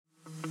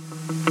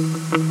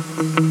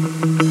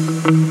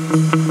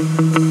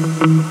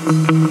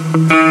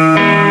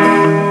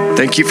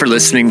Thank you for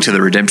listening to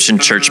the Redemption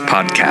Church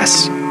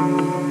podcast.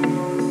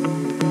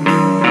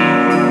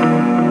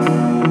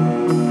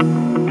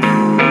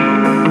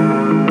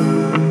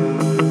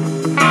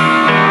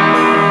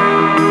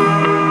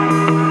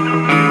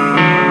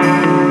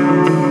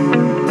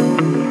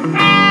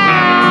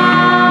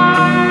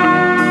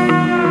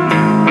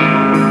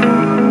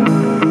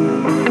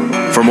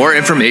 For more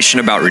information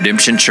about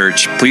Redemption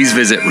Church, please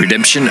visit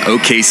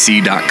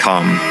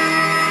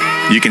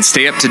redemptionokc.com. You can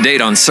stay up to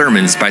date on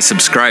sermons by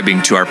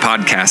subscribing to our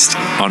podcast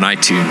on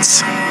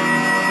iTunes.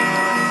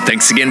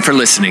 Thanks again for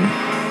listening.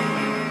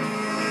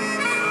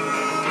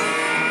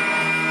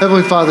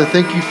 Heavenly Father,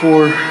 thank you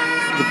for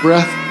the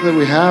breath that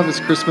we have, as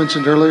Chris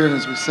mentioned earlier and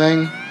as we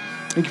sang.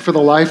 Thank you for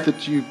the life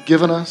that you've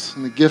given us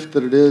and the gift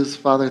that it is.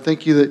 Father,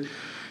 thank you that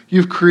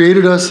you've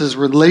created us as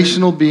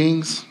relational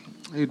beings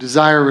who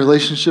desire a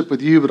relationship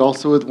with you, but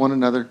also with one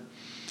another.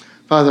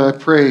 Father, I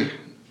pray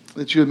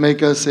that you would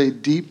make us a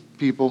deep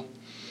people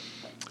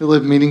who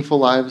live meaningful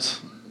lives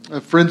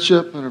of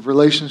friendship and of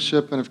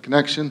relationship and of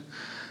connection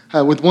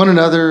with one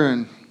another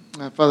and,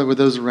 Father, with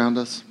those around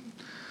us.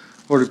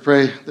 Lord, we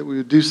pray that we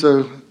would do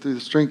so through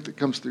the strength that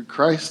comes through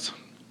Christ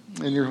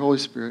and your Holy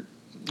Spirit.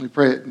 We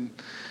pray it in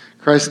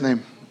Christ's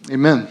name.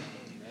 Amen.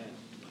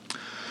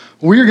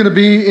 We are going to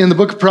be in the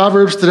book of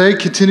Proverbs today,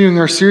 continuing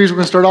our series. We're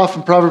going to start off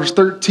in Proverbs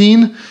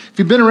 13. If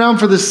you've been around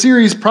for this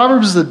series,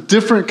 Proverbs is a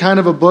different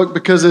kind of a book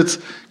because it's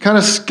kind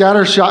of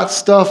scattershot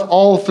stuff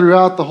all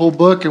throughout the whole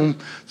book. And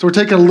so we're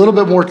taking a little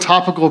bit more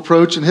topical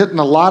approach and hitting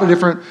a lot of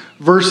different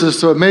verses.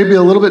 So it may be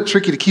a little bit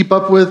tricky to keep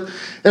up with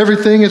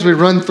everything as we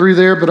run through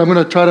there, but I'm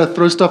going to try to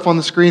throw stuff on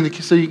the screen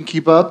so you can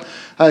keep up.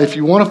 If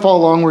you want to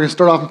follow along, we're going to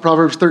start off in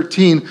Proverbs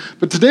 13.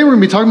 But today we're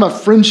going to be talking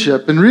about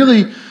friendship. And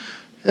really,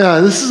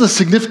 this is a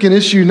significant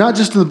issue, not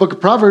just in the book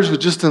of Proverbs, but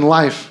just in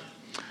life.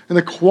 And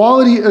the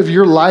quality of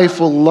your life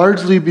will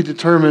largely be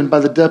determined by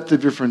the depth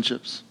of your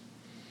friendships.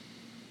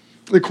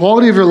 The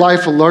quality of your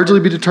life will largely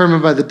be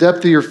determined by the depth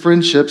of your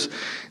friendships.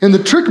 And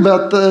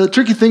the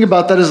tricky thing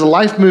about that is that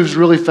life moves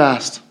really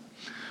fast.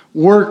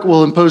 Work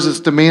will impose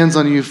its demands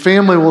on you.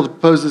 Family will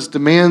impose its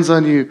demands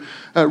on you.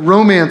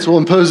 Romance will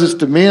impose its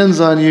demands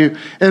on you.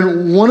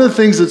 And one of the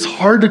things that's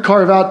hard to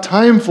carve out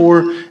time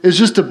for is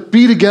just to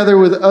be together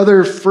with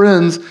other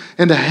friends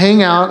and to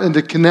hang out and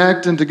to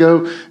connect and to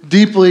go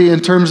deeply in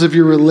terms of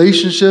your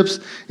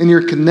relationships and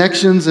your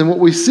connections. And what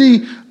we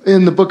see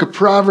in the book of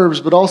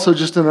Proverbs, but also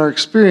just in our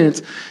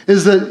experience,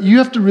 is that you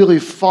have to really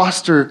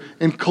foster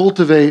and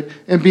cultivate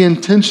and be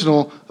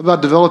intentional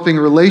about developing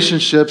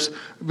relationships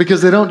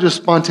because they don't just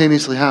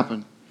spontaneously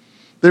happen.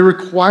 They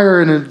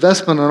require an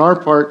investment on our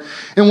part.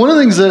 And one of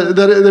the things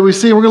that we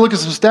see, and we're going to look at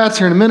some stats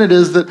here in a minute,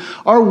 is that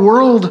our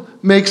world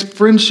makes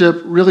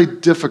friendship really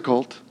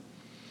difficult.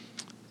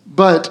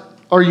 But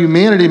our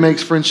humanity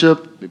makes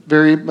friendship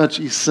very much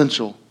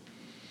essential.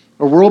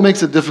 Our world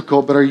makes it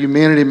difficult, but our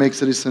humanity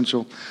makes it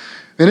essential.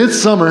 And it's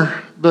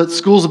summer, but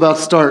school's about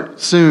to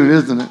start soon,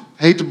 isn't it?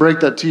 I hate to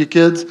break that to you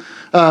kids.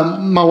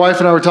 My wife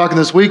and I were talking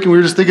this week, and we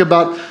were just thinking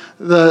about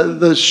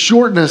the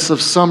shortness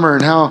of summer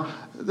and how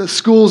the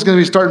school is going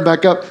to be starting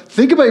back up.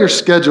 Think about your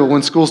schedule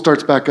when school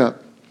starts back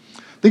up.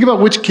 Think about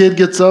which kid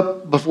gets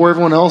up before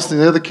everyone else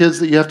and the other kids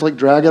that you have to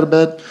drag out of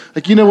bed.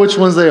 You know which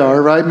ones they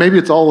are, right? Maybe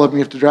it's all of them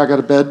you have to drag out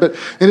of bed.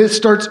 And it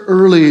starts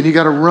early and you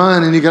got to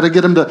run and you got to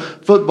get them to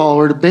football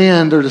or to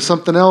band or to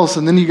something else.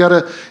 And then you got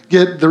to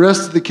get the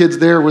rest of the kids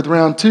there with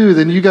round two.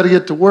 Then you got to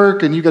get to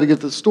work and you got to get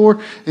to the store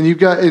and you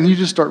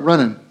just start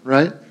running,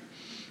 right?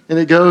 And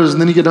it goes,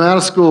 and then you get them out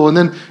of school, and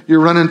then you're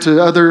running to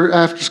other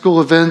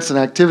after-school events and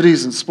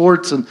activities and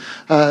sports and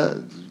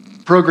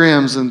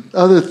programs and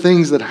other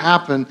things that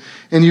happen,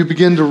 and you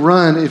begin to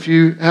run. If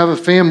you have a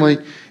family,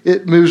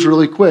 it moves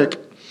really quick.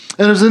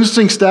 And there's an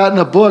interesting stat in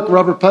a book.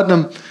 Robert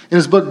Putnam, in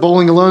his book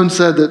Bowling Alone,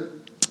 said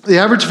that the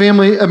average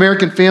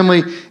American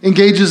family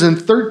engages in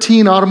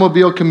 13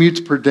 automobile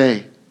commutes per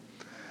day.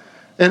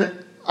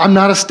 And I'm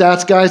not a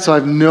stats guy, so I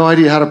have no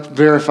idea how to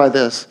verify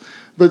this.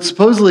 But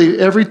supposedly,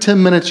 every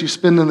 10 minutes you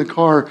spend in the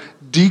car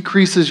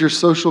decreases your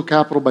social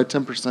capital by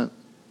 10%.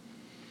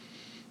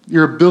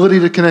 Your ability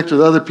to connect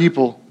with other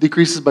people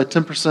decreases by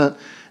 10%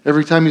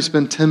 every time you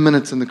spend 10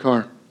 minutes in the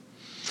car.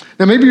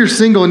 Now, maybe you're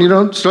single and you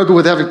don't struggle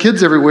with having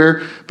kids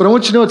everywhere, but I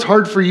want you to know it's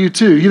hard for you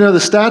too. You know, the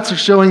stats are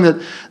showing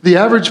that the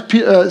average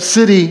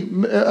city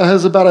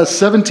has about a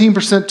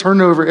 17%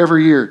 turnover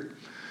every year.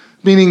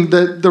 Meaning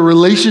that the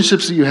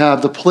relationships that you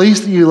have, the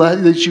place that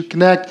you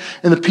connect,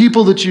 and the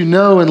people that you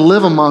know and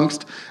live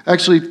amongst,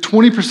 actually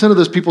 20% of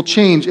those people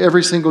change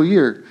every single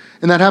year.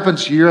 And that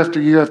happens year after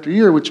year after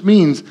year, which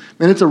means,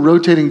 man, it's a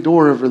rotating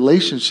door of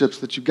relationships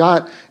that you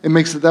got. It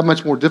makes it that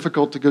much more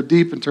difficult to go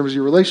deep in terms of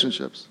your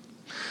relationships.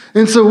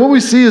 And so what we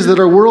see is that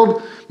our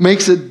world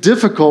makes it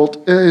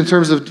difficult in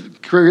terms of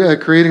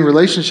creating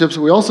relationships.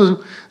 We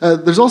also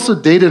there's also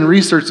data and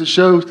research that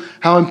shows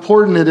how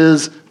important it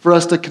is for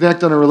us to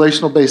connect on a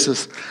relational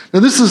basis.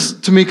 Now, this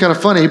is, to me, kind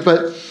of funny,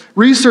 but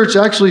research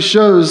actually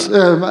shows,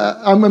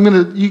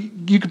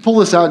 you can pull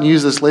this out and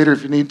use this later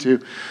if you need to,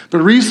 but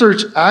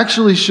research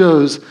actually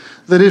shows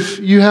that if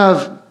you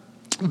have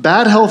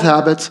bad health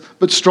habits,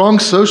 but strong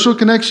social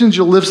connections,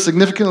 you'll live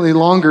significantly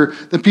longer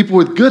than people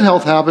with good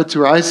health habits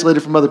who are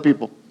isolated from other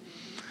people.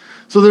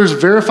 So there's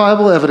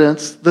verifiable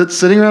evidence that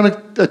sitting around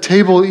a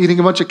table eating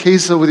a bunch of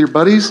queso with your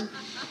buddies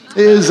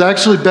is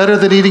actually better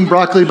than eating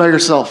broccoli by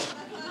yourself.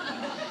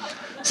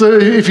 So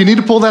if you need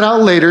to pull that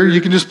out later,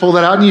 you can just pull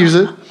that out and use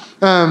it.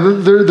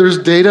 There's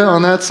data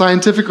on that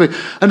scientifically.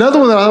 Another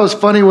one that I thought was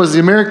funny was the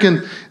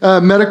American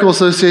Medical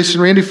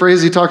Association. Randy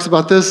Frazee talks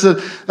about this. There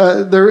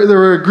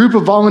were a group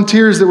of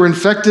volunteers that were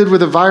infected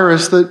with a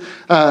virus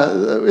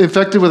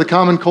infected with a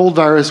common cold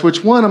virus,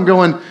 which I'm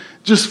going,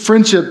 just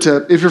friendship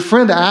tip. If your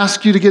friend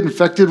asks you to get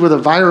infected with a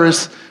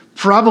virus,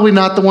 probably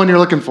not the one you're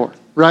looking for.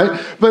 Right?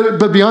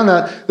 But beyond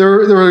that, there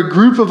were a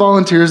group of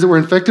volunteers that were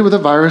infected with a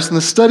virus, and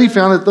the study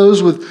found that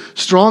those with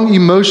strong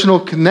emotional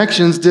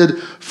connections did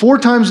 4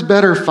 times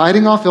better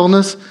fighting off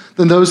illness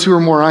than those who were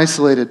more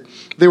isolated.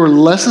 They were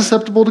less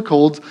susceptible to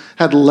colds,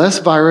 had less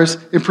virus,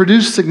 and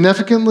produced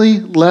significantly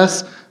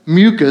less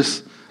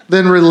mucus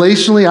than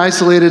relationally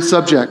isolated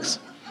subjects.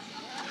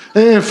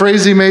 And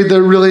Frazee made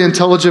the really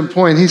intelligent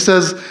point. He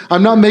says,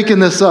 I'm not making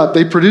this up.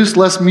 They produce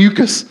less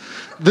mucus.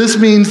 This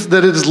means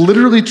that it is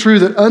literally true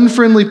that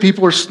unfriendly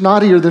people are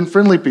snottier than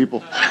friendly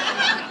people.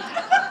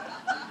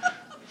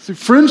 See,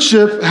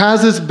 friendship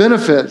has its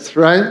benefits,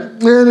 right?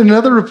 And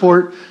another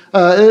report,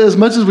 as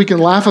much as we can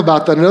laugh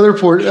about that, another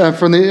report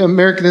from the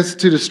American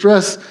Institute of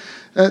Stress,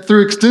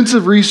 through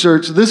extensive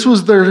research, this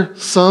was their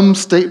sum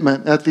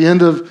statement at the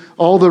end of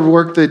all the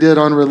work they did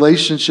on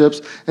relationships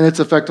and its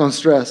effect on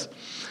stress.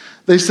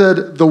 They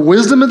said, the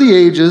wisdom of the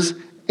ages,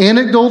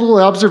 anecdotal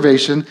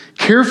observation,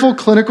 careful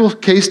clinical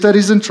case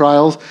studies and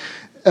trials,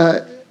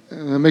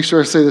 make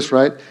sure I say this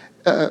right,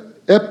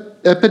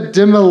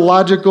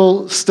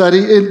 epidemiological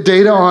study,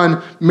 data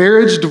on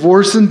marriage,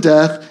 divorce, and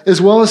death, as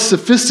well as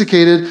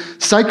sophisticated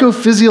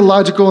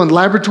psychophysiological and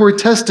laboratory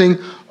testing,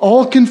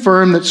 all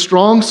confirm that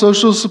strong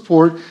social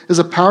support is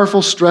a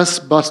powerful stress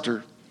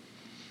buster.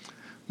 I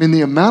mean,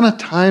 the amount of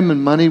time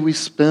and money we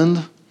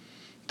spend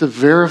to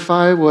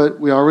verify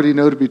what we already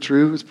know to be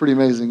true is pretty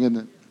amazing, isn't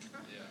it?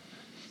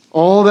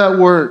 All that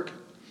work,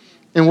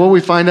 and what we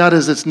find out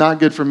is it's not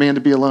good for man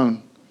to be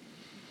alone.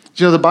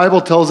 You know, the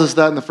Bible tells us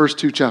that in the first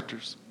 2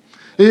 chapters.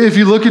 If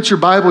you look at your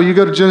Bible, you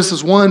go to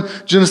Genesis 1,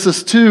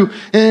 Genesis 2,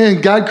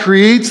 and God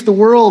creates the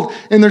world.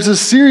 And there's a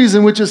series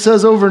in which it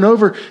says over and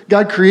over,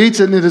 God creates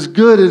it, and it is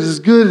good, it is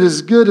good, it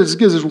is good, it is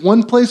good. There's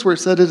one place where it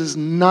said it is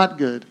not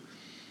good.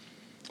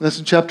 That's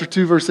in chapter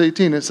 2, verse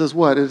 18. It says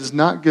what? It is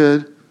not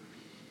good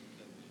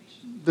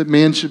that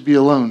man should be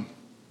alone.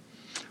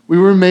 We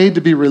were made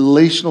to be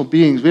relational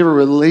beings. We have a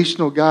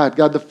relational God,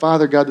 God the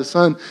Father, God the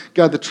Son,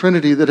 God the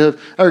Trinity God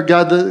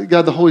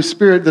the Holy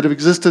Spirit that have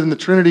existed in the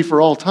Trinity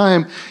for all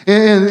time.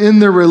 And in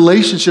their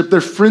relationship,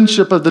 their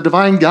friendship of the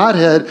divine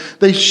Godhead,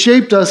 they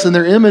shaped us in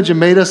their image and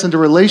made us into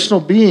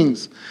relational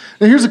beings.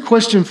 Now here's a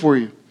question for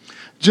you.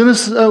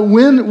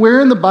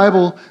 Where in the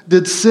Bible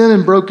did sin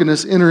and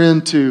brokenness enter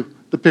into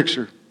the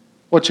picture?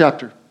 What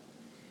chapter?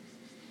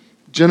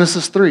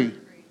 Genesis 3.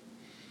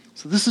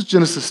 So this is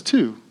Genesis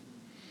 2.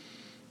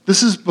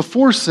 This is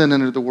before sin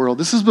entered the world.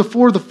 This is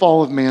before the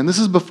fall of man. This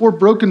is before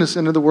brokenness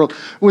entered the world.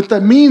 What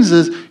that means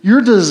is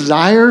your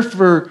desire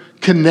for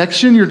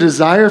connection, your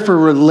desire for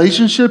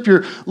relationship,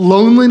 your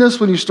loneliness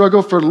when you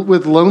struggle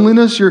with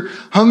loneliness, your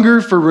hunger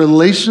for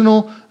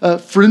relational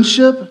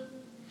friendship,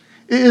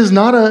 it is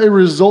not a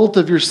result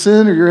of your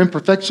sin or your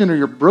imperfection or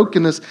your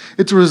brokenness.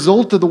 It's a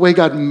result of the way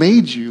God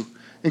made you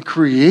and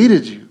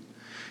created you.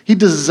 He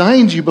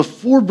designed you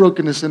before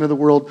brokenness entered the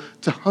world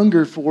to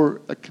hunger for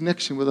a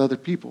connection with other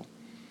people.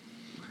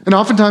 And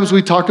oftentimes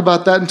we talk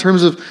about that in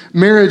terms of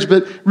marriage,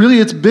 but really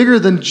it's bigger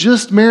than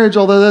just marriage,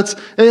 although that's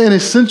an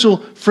essential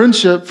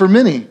friendship for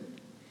many.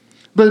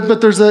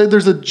 But there's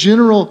a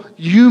general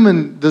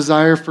human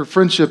desire for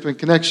friendship and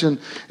connection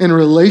and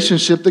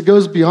relationship that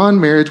goes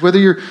beyond marriage. Whether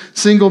you're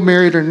single,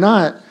 married, or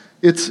not,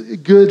 it's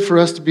good for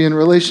us to be in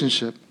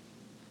relationship.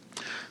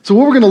 So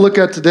what we're going to look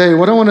at today,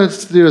 what I want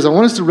us to do is I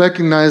want us to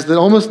recognize that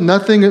almost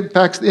nothing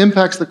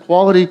impacts the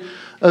quality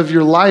of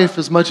your life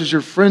as much as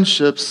your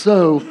friendship.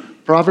 So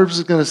Proverbs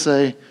is going to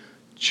say,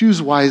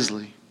 choose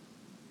wisely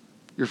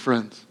your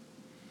friends,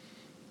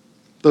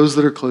 those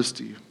that are close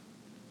to you.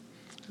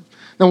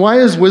 Now, why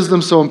is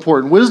wisdom so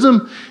important?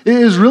 Wisdom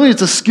is really,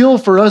 it's a skill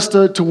for us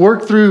to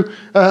work through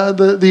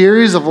the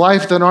areas of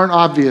life that aren't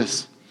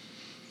obvious.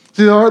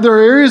 See, there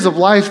are areas of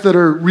life that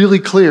are really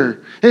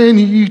clear. And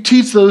you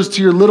teach those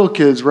to your little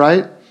kids,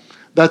 right?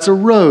 That's a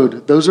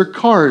road. Those are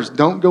cars.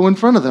 Don't go in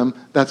front of them.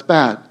 That's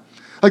bad.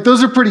 Like,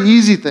 those are pretty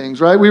easy things,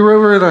 right? We were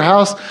over at our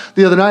house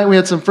the other night, and we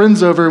had some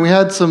friends over, and we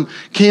had some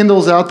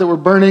candles out that were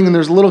burning, and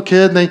there's a little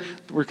kid, and they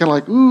were kind of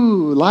like,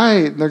 ooh,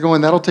 light. And they're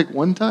going, that'll take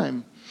one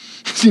time.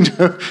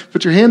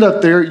 Put your hand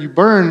up there, you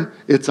burn,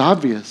 it's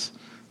obvious.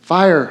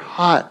 Fire,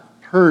 hot,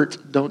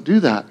 hurt, don't do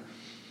that.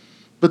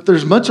 But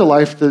there's much of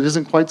life that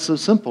isn't quite so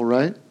simple,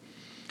 right?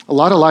 A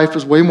lot of life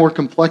is way more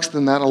complex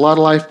than that. A lot of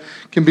life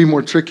can be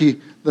more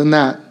tricky than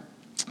that.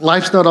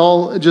 Life's not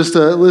all just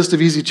a list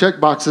of easy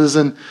check boxes.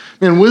 And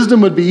man,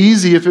 wisdom would be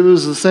easy if it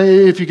was the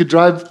same, if you could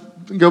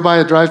go by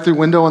a drive-through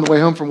window on the way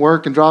home from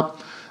work and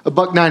drop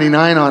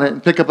 $1.99 on it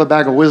and pick up a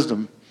bag of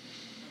wisdom.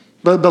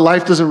 But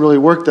life doesn't really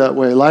work that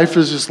way. Life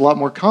is just a lot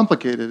more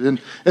complicated. And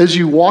as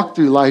you walk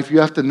through life, you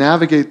have to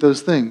navigate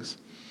those things.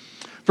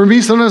 For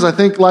me, sometimes I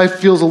think life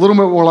feels a little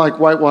bit more like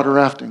whitewater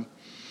rafting.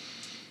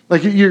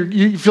 Like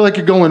you feel like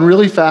you're going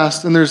really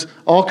fast, and there's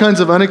all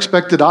kinds of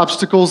unexpected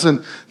obstacles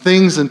and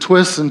things and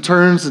twists and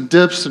turns and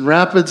dips and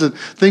rapids and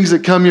things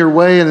that come your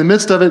way. And in the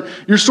midst of it,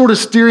 you're sort of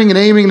steering and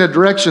aiming in a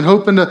direction,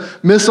 hoping to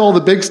miss all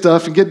the big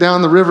stuff and get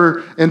down the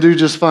river and do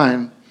just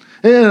fine.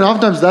 And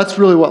oftentimes that's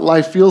really what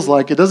life feels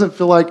like. It doesn't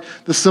feel like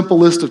the simple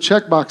list of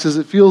check boxes.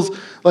 It feels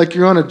like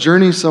you're on a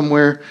journey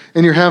somewhere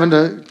and you're having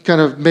to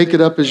kind of make it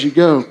up as you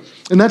go.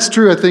 And that's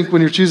true, I think,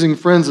 when you're choosing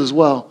friends as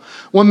well.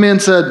 One man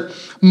said,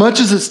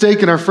 "Much is at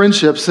stake in our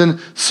friendships, and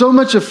so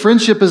much of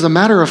friendship is a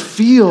matter of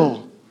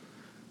feel.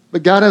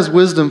 But God has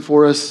wisdom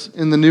for us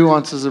in the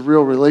nuances of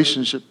real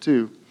relationship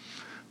too."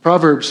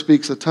 Proverbs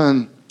speaks a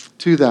ton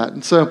to that.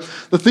 And so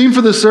the theme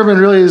for this sermon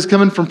really is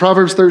coming from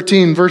Proverbs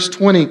 13, verse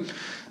 20. It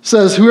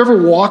says, "Whoever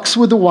walks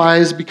with the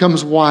wise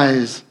becomes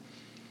wise,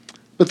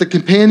 but the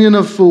companion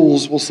of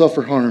fools will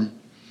suffer harm."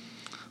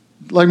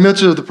 Like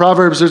much of the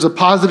Proverbs, there's a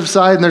positive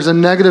side and there's a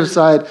negative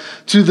side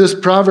to this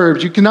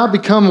Proverbs. You cannot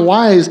become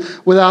wise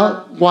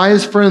without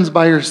wise friends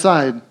by your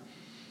side.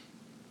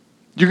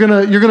 You're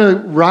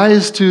gonna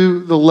rise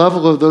to the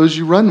level of those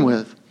you run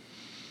with.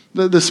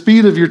 The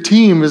speed of your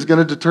team is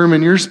going to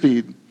determine your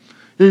speed.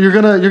 You're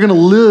gonna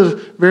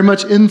live very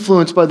much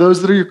influenced by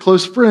those that are your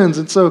close friends.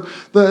 And so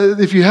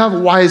if you have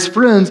wise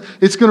friends,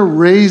 it's going to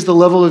raise the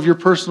level of your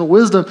personal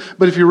wisdom.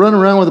 But if you run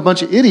around with a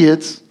bunch of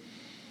idiots,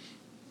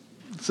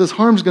 it says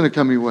harm's going to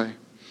come your way.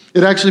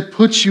 It actually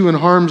puts you in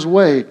harm's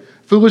way.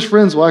 Foolish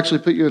friends will actually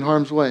put you in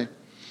harm's way.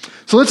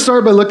 So let's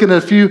start by looking at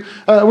a few.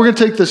 We're going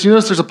to take this. You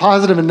notice there's a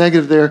positive and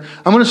negative there.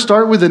 I'm going to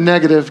start with the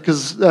negative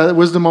because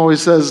wisdom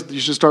always says you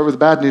should start with the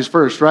bad news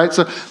first, right?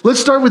 So let's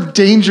start with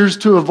dangers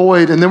to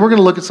avoid, and then we're going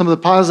to look at some of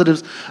the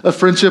positives of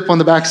friendship on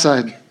the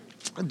backside.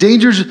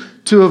 Dangers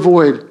to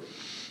avoid.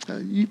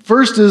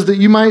 First is that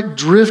you might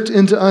drift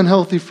into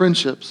unhealthy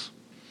friendships.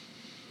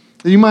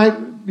 You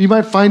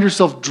might find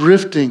yourself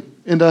drifting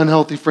into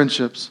unhealthy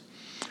friendships.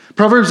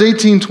 Proverbs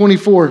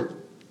 18:24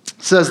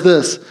 says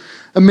this,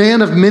 "A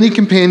man of many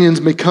companions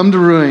may come to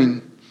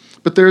ruin,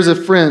 but there is a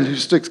friend who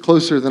sticks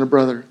closer than a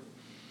brother."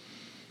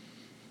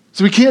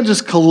 So we can't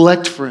just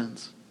collect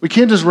friends. We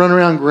can't just run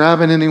around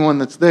grabbing anyone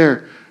that's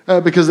there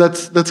because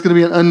that's going to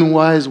be an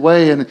unwise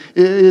way. And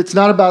it's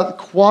not about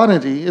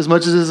quantity as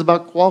much as it is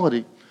about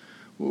quality.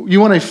 You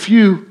want a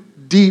few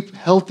deep,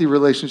 healthy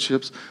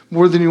relationships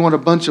more than you want a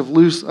bunch of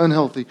loose,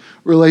 unhealthy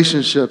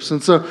relationships.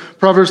 And so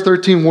Proverbs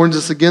 13 warns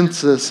us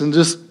against this.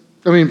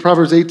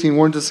 Proverbs 18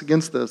 warns us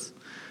against this.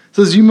 It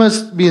says you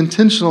must be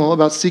intentional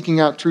about seeking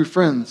out true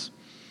friends.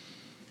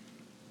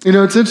 You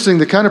know, it's interesting.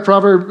 The kind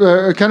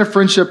of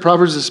friendship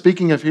Proverbs is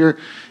speaking of here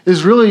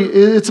is really,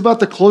 it's about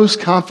the close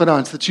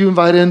confidants that you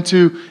invite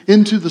into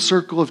the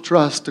circle of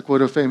trust, to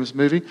quote a famous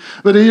movie.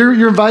 But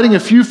you're inviting a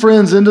few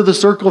friends into the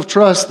circle of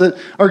trust that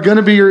are going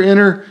to be your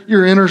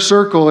inner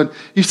circle. And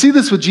you see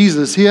this with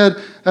Jesus. He had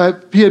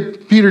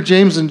Peter,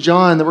 James, and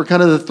John that were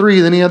kind of the three.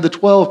 Then he had the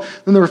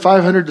 12. Then there were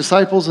 500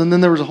 disciples. And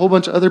then there was a whole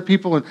bunch of other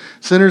people and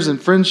sinners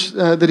and friends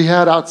that he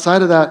had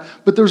outside of that.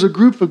 But there was a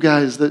group of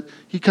guys that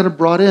he kind of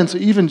brought in. So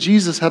even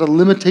Jesus had a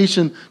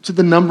limitation to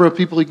the number of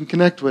people he can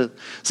connect with.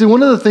 See,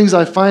 one of the things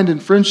I find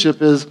in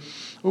friendship is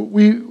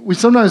we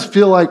sometimes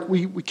feel like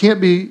we can't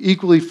be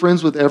equally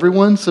friends with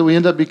everyone, so we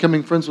end up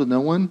becoming friends with no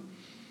one.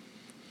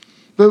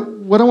 But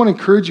what I want to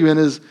encourage you in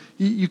is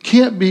you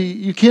can't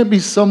be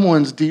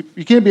everyone's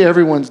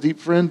deep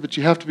friend, but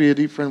you have to be a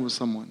deep friend with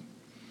someone.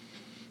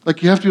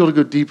 Like you have to be able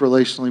to go deep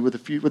relationally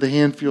with a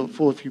handful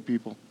full of few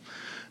people.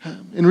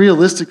 And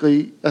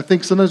realistically, I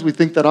think sometimes we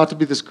think that ought to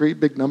be this great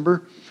big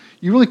number.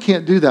 You really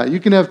can't do that. You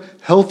can have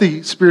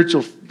healthy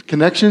spiritual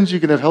connections.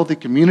 You can have healthy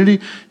community.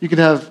 You can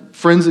have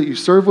friends that you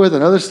serve with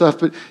and other stuff,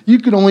 but you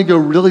can only go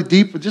really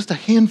deep with just a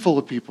handful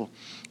of people,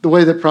 the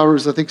way that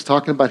Proverbs, I think, is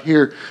talking about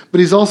here. But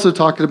he's also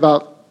talking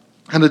about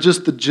kind of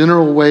just the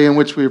general way in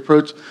which we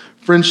approach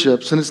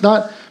friendships. And it's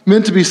not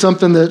meant to be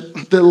something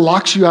that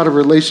locks you out of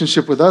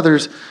relationship with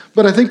others.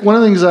 But I think one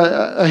of the things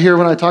I hear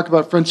when I talk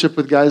about friendship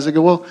with guys, they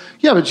go, well,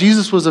 yeah, but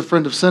Jesus was a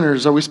friend of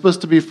sinners. Are we supposed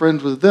to be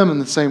friends with them in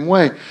the same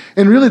way?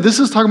 And really, this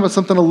is talking about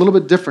something a little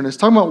bit different. It's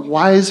talking about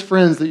wise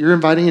friends that you're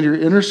inviting into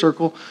your inner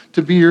circle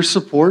to be your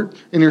support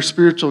and your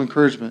spiritual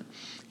encouragement.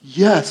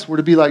 Yes, we're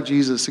to be like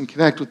Jesus and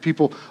connect with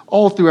people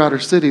all throughout our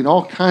city and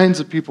all kinds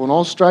of people and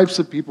all stripes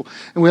of people.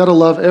 And we ought to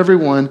love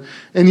everyone.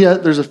 And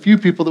yet there's a few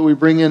people that we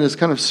bring in as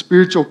kind of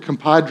spiritual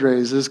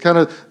compadres, as kind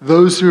of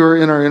those who are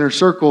in our inner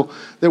circle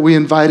that we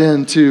invite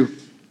in to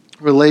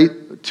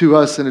relate to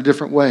us in a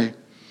different way.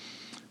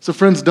 So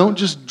friends, don't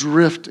just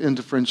drift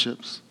into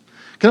friendships.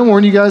 Can I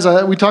warn you guys,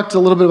 we talked a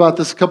little bit about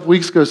this a couple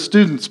weeks ago,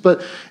 students,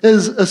 but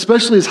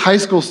especially as high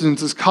school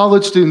students, as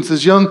college students,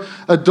 as young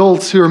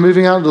adults who are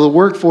moving out into the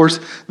workforce,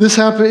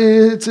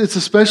 it's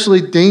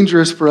especially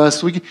dangerous for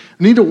us. We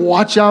need to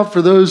watch out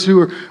for those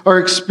who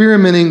are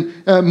experimenting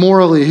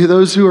morally,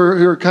 those who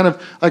are kind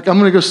of like, I'm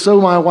going to go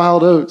sow my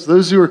wild oats,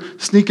 those who are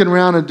sneaking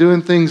around and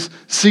doing things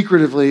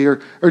secretively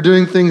or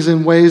doing things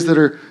in ways that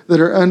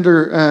are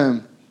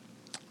under...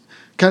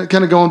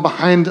 kind of going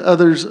behind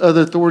other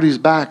authorities'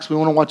 backs. We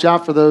want to watch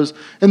out for those.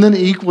 And then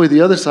equally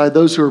the other side,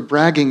 those who are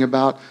bragging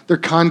about their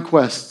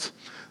conquests.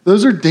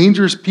 Those are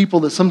dangerous people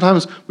that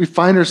sometimes we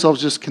find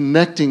ourselves just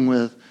connecting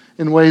with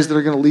in ways that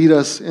are going to lead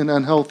us in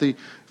unhealthy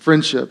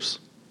friendships.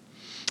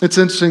 It's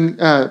interesting,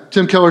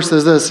 Tim Keller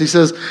says this. He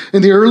says,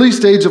 in the early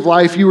stage of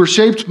life, you were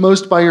shaped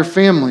most by your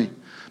family.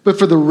 But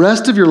for the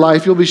rest of your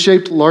life, you'll be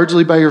shaped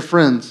largely by your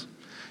friends.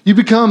 You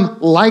become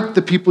like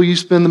the people you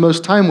spend the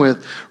most time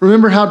with.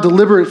 Remember how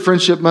deliberate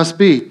friendship must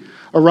be.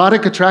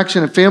 Erotic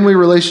attraction and family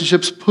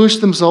relationships push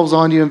themselves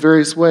on you in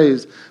various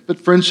ways, but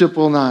friendship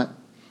will not.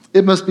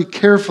 It must be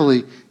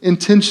carefully,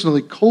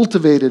 intentionally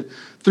cultivated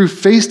through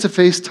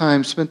face-to-face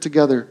time spent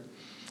together.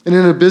 And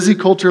in a busy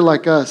culture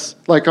like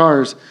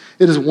ours,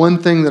 it is one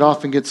thing that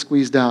often gets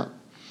squeezed out.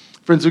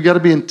 Friends, we've got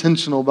to be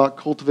intentional about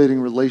cultivating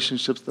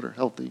relationships that are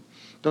healthy.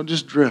 Don't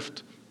just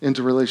drift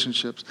into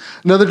relationships.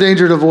 Another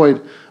danger to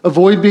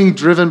avoid being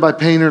driven by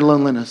pain or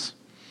loneliness.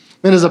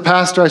 And as a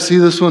pastor, I see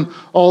this one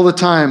all the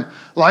time.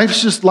 Life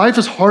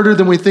is harder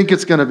than we think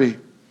it's going to be.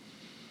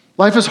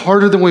 Life is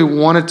harder than we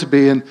want it to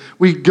be, and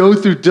we go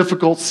through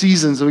difficult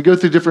seasons, and we go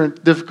through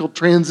difficult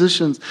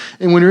transitions.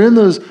 And when you're in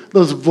those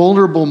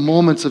vulnerable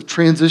moments of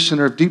transition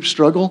or of deep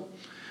struggle,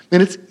 man,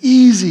 it's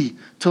easy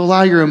to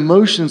allow your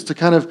emotions to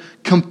kind of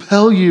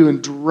compel you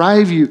and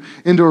drive you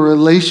into a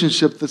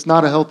relationship that's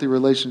not a healthy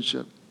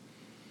relationship.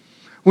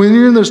 When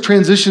you're in those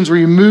transitions where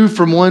you move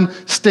from one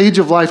stage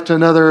of life to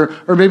another,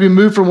 or maybe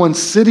move from one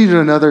city to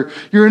another,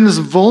 you're in this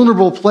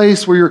vulnerable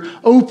place where you're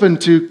open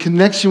to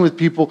connection with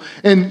people.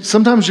 And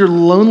sometimes your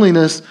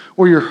loneliness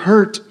or your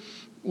hurt,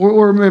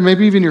 or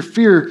maybe even your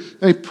fear,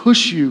 may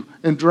push you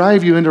and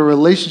drive you into a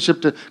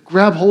relationship to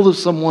grab hold of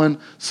someone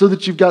so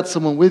that you've got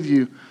someone with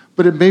you.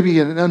 But it may be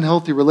an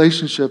unhealthy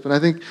relationship. And I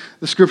think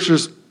the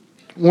scriptures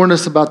warn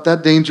us about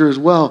that danger as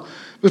well.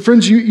 But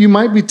friends, you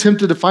might be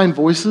tempted to find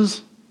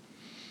voices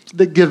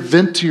that give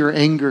vent to your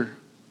anger.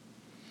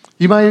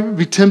 You might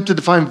be tempted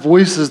to find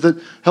voices that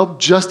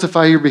help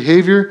justify your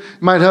behavior.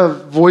 You might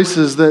have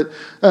voices that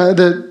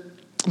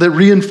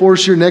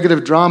reinforce your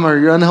negative drama or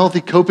your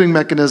unhealthy coping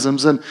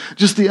mechanisms and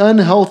just the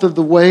unhealth of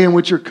the way in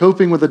which you're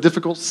coping with a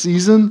difficult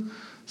season.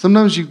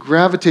 Sometimes you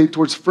gravitate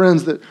towards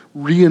friends that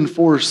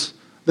reinforce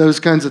those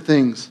kinds of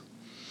things.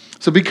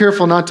 So be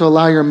careful not to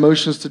allow your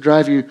emotions to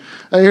drive you.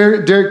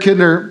 Derek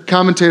Kidner,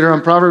 commentator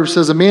on Proverbs,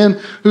 says, a man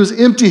who's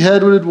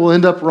empty-headed will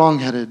end up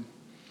wrong-headed.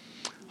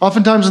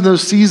 Oftentimes in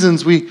those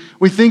seasons, we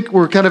think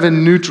we're kind of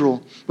in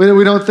neutral. We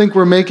don't think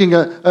we're making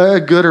a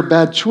good or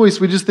bad choice.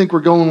 We just think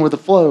we're going with the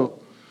flow.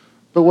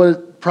 But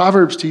what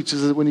Proverbs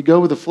teaches is that when you go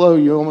with the flow,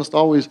 you almost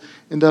always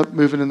end up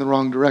moving in the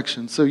wrong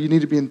direction. So you need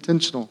to be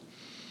intentional.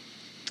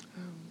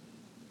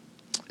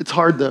 It's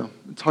hard, though.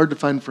 It's hard to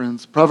find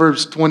friends.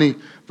 Proverbs 20,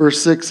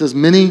 verse 6 says,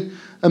 many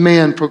a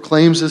man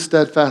proclaims his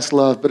steadfast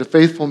love, but a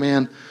faithful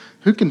man,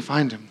 who can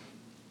find him?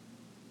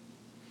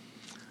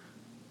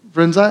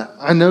 Friends,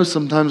 I know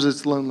sometimes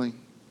it's lonely.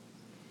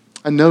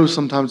 I know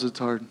sometimes it's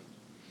hard.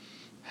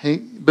 Hey,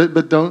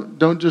 but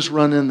don't just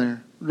run in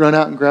there. Run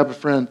out and grab a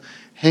friend.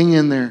 Hang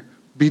in there.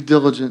 Be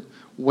diligent.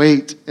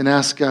 Wait and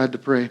ask God to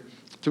pray.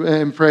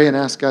 Pray and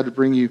ask God to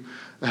bring you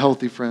a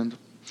healthy friend.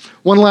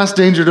 One last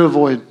danger to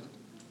avoid.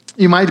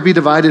 You might be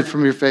divided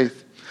from your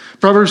faith.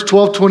 Proverbs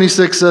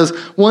 12:26 says,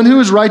 one who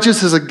is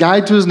righteous is a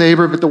guide to his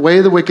neighbor, but the way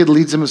of the wicked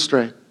leads him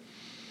astray.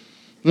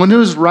 One who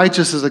is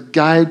righteous is a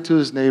guide to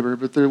his neighbor,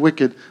 but the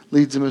wicked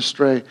leads him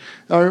astray.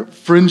 Our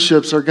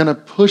friendships are going to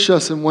push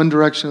us in one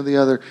direction or the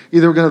other.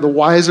 Either the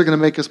wise are going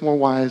to make us more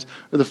wise,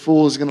 or the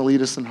fool is going to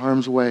lead us in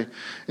harm's way.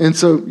 And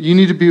so you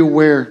need to be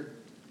aware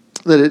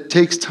that it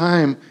takes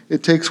time,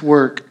 it takes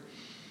work,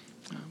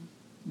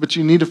 but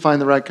you need to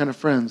find the right kind of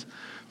friends.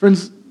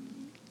 Friends,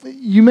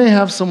 you may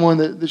have someone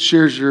that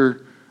shares your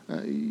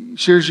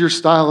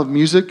style of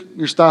music,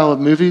 your style of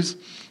movies.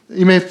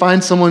 You may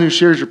find someone who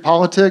shares your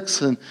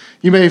politics, and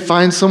you may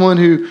find someone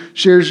who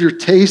shares your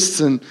tastes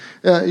and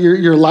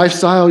your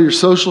lifestyle, your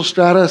social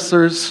status,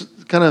 or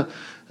kind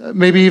of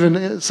maybe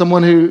even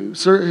someone who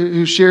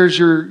shares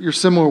your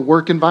similar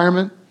work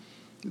environment,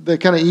 the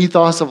kind of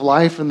ethos of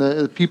life and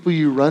the people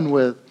you run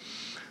with.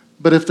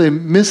 But if they're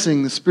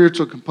missing the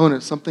spiritual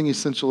component, something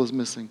essential is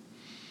missing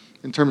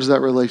in terms of that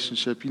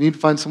relationship. You need to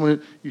find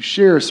someone you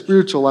share a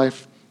spiritual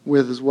life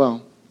with as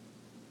well.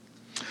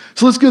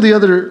 So let's go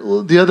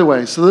the other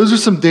way. So those are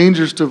some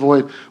dangers to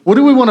avoid. What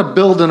do we want to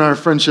build in our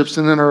friendships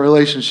and in our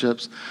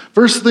relationships?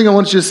 First thing I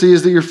want you to see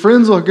is that your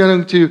friends are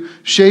going to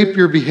shape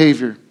your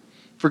behavior.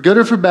 For good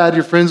or for bad,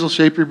 your friends will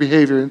shape your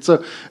behavior. And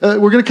so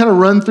we're going to kind of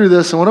run through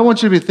this. And what I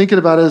want you to be thinking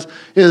about is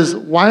those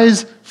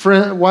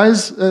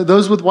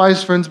with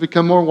wise friends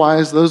become more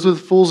wise. Those with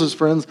fools as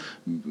friends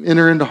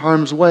enter into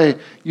harm's way.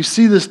 You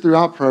see this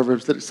throughout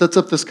Proverbs, that it sets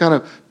up this kind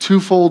of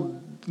twofold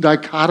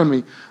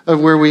dichotomy of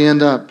where we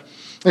end up.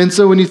 And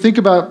so when you think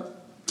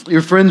about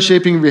your friends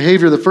shaping your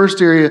behavior, the first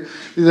area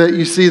that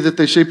you see that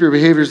they shape your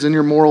behavior is in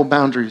your moral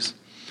boundaries.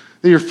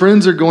 That your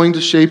friends are going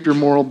to shape your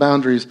moral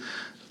boundaries.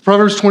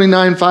 Proverbs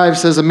 29:5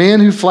 says, a man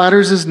who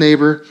flatters his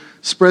neighbor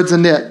spreads a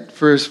net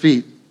for his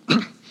feet.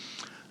 A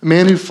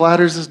man who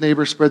flatters his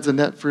neighbor spreads a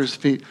net for his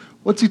feet.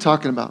 What's he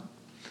talking about?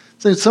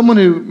 Saying someone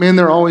who, man,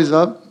 they're always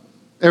up.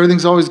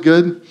 Everything's always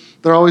good.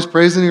 They're always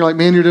praising. You're like,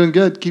 man, you're doing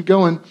good. Keep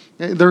going.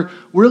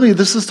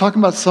 This is talking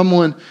about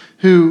someone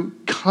who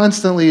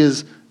constantly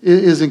is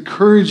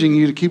encouraging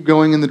you to keep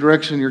going in the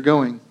direction you're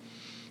going.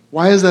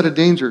 Why is that a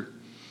danger?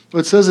 Well,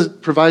 it says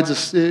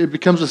it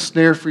becomes a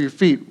snare for your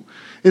feet.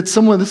 This is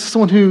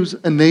someone who's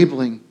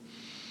enabling.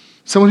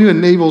 Someone who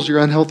enables your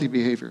unhealthy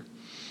behavior.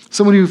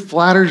 Someone who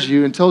flatters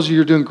you and tells you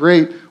you're doing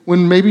great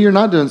when maybe you're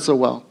not doing so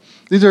well.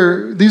 These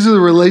are the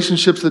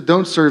relationships that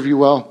don't serve you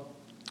well.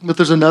 But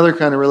there's another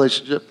kind of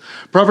relationship.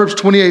 Proverbs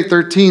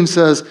 28:13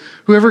 says,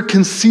 whoever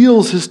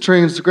conceals his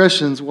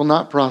transgressions will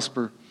not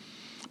prosper,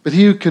 but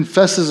he who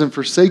confesses and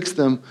forsakes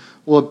them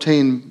will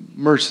obtain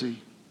mercy.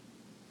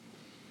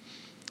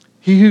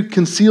 He who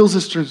conceals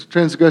his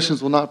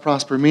transgressions will not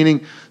prosper,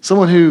 meaning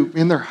someone who,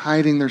 they're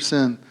hiding their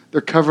sin.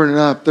 They're covering it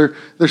up.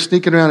 They're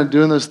sneaking around and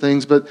doing those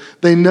things, but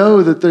they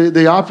know that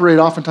they operate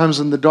oftentimes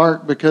in the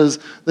dark because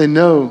they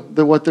know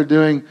that what they're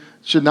doing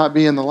should not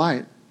be in the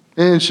light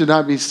and should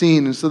not be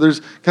seen. And so there's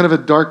kind of a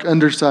dark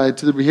underside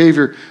to the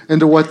behavior and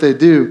to what they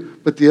do.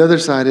 But the other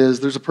side is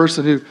there's a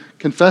person who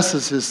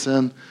confesses his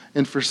sin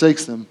and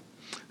forsakes them.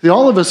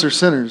 All of us are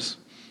sinners.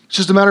 It's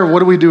just a matter of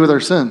what do we do with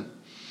our sin.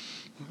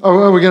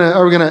 Are we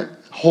gonna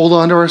hold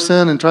on to our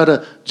sin and try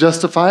to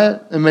justify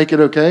it and make it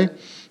okay?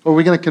 Or are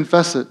we gonna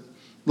confess it,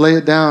 lay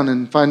it down,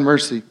 and find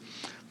mercy?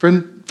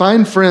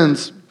 Find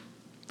friends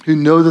who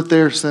know that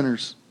they are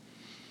sinners,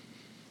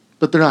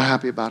 but they're not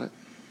happy about it.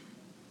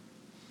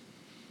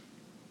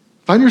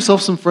 Find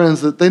yourself some friends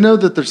that they know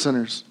that they're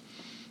sinners.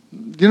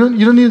 You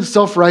don't need a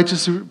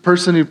self-righteous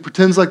person who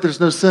pretends like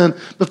there's no sin,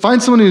 but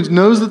find someone who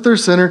knows that they're a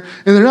sinner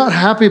and they're not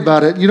happy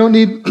about it. You don't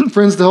need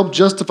friends to help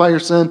justify your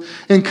sin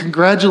and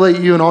congratulate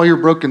you in all your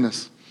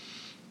brokenness.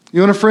 You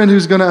want a friend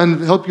who's going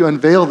to help you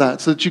unveil that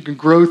so that you can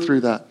grow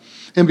through that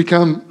and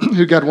become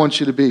who God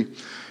wants you to be.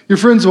 Your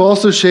friends will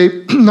also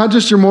shape not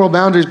just your moral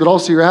boundaries, but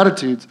also your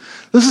attitudes.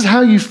 This is how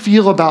you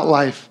feel about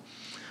life.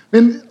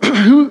 And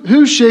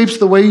who shapes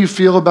the way you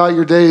feel about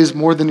your days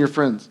more than your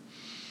friends?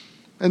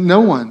 And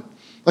no one.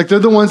 Like they're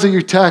the ones that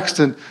you text,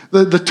 and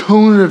the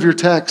tone of your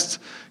texts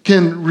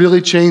can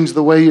really change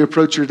the way you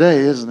approach your day,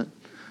 isn't it?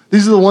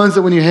 These are the ones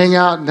that when you hang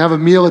out and have a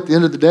meal at the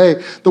end of the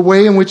day, the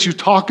way in which you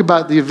talk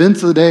about the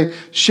events of the day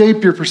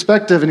shape your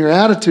perspective and your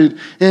attitude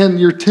and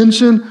your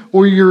tension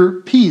or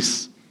your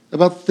peace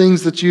about the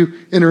things that you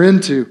enter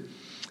into.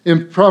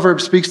 And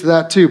Proverbs speaks to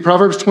that too.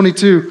 Proverbs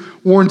 22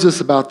 warns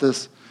us about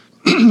this.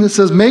 It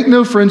says, make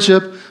no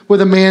friendship with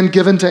a man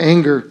given to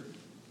anger,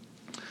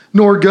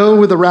 nor go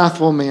with a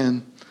wrathful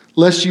man,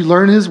 lest you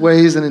learn his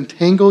ways and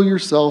entangle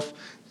yourself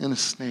in a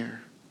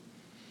snare.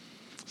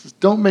 It says,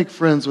 don't make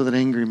friends with an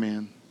angry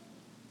man.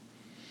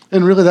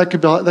 And really that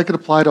could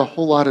apply to a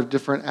whole lot of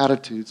different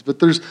attitudes. But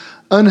there's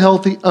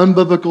unhealthy,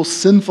 unbiblical,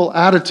 sinful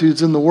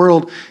attitudes in the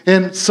world.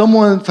 And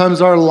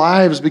sometimes our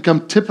lives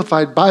become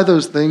typified by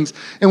those things.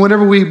 And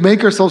whenever we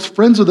make ourselves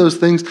friends with those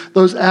things,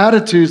 those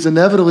attitudes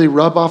inevitably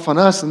rub off on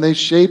us and they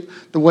shape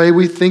the way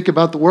we think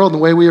about the world and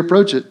the way we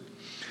approach it.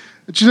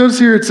 But you notice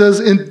here it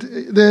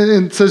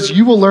says,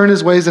 you will learn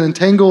his ways and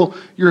entangle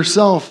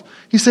yourself.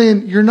 He's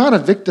saying you're not a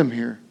victim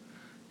here.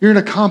 You're an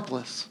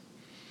accomplice.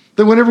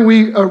 That whenever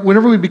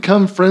we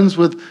become friends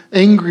with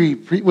angry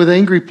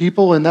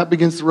people and that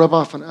begins to rub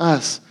off on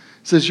us,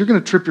 it says you're going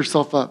to trip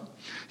yourself up.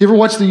 You ever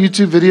watch the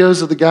YouTube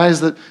videos of the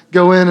guys that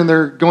go in and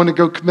they're going to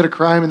go commit a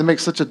crime and they make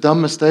such a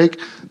dumb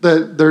mistake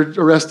that they're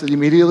arrested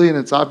immediately and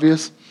it's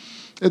obvious?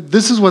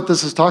 This is what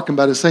this is talking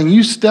about. It's saying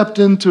you stepped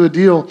into a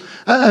deal.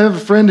 I have a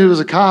friend who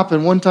was a cop,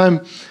 and one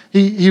time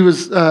he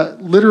was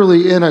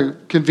literally in a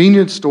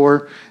convenience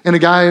store, and a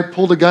guy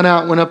pulled a gun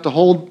out and went up to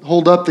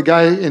hold up the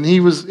guy, and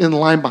he was in the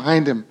line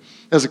behind him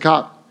as a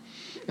cop.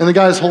 And the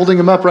guy's holding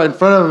him up right in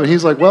front of him, and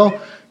he's like, well,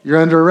 you're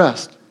under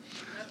arrest.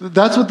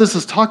 That's what this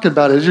is talking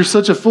about, is you're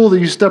such a fool that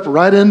you step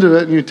right into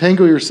it and you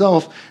tangle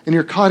yourself, and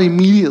you're caught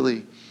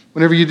immediately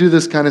whenever you do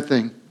this kind of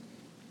thing.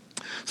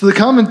 So the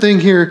common thing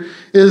here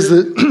is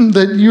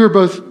that you are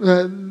both,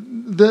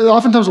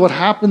 oftentimes what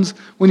happens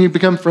when you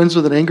become friends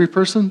with an angry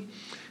person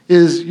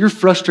is you're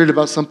frustrated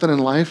about something in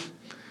life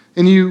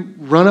and you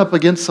run up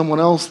against someone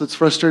else that's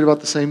frustrated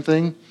about the same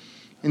thing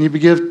and you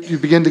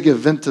begin to give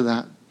vent to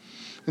that.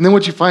 And then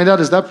what you find out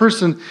is that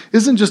person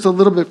isn't just a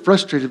little bit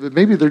frustrated, but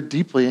maybe they're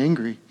deeply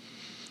angry.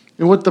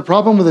 And what the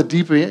problem with a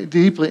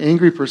deeply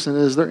angry person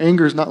is their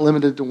anger is not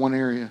limited to one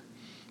area.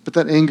 But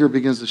that anger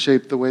begins to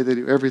shape the way they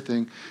do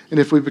everything. And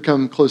if we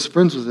become close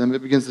friends with them,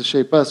 it begins to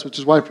shape us, which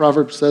is why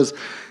Proverbs says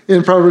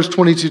in Proverbs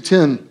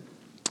 22:10,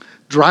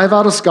 drive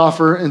out a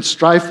scoffer and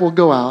strife will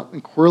go out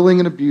and quarreling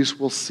and abuse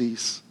will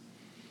cease.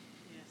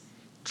 Yes.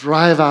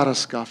 Drive out a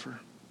scoffer.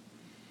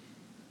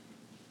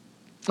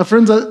 Now,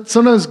 friends, that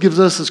sometimes gives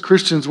us as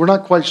Christians, we're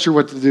not quite sure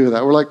what to do with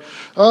that. We're like,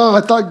 oh,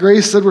 I thought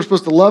Grace said we're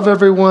supposed to love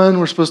everyone,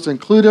 we're supposed to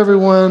include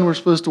everyone, we're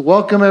supposed to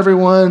welcome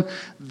everyone.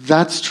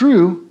 That's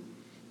true.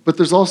 But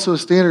there's also a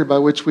standard by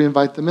which we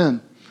invite them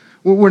in.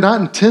 We're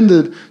not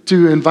intended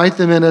to invite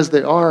them in as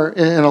they are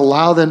and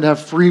allow them to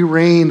have free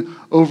reign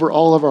over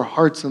all of our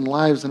hearts and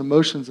lives and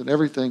emotions and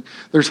everything.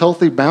 There's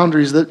healthy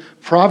boundaries that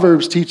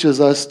Proverbs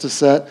teaches us to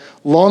set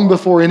long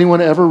before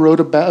anyone ever wrote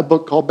a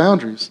book called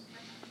Boundaries.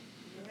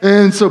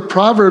 And so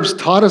Proverbs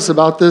taught us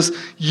about this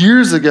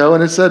years ago,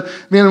 and it said,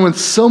 man, when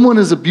someone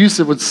is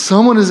abusive, when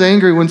someone is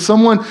angry, when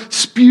someone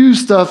spews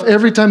stuff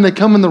every time they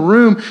come in the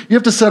room, you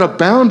have to set a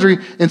boundary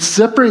and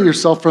separate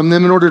yourself from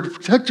them in order to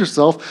protect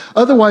yourself.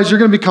 Otherwise, you're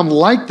going to become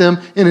like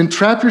them and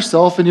entrap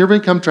yourself, and you're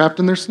going to become trapped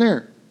in their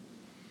snare.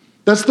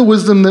 That's the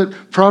wisdom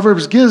that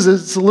Proverbs gives.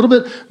 It's a little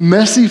bit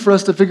messy for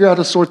us to figure out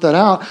how to sort that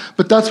out,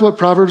 but that's what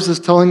Proverbs is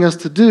telling us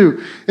to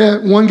do.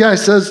 One guy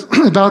says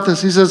about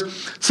this, he says,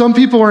 some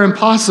people are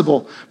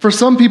impossible. For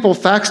some people,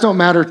 facts don't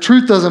matter,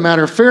 truth doesn't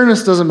matter,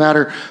 fairness doesn't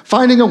matter,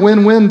 finding a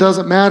win-win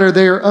doesn't matter,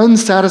 they are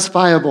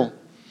unsatisfiable.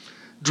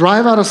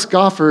 Drive out a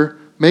scoffer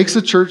makes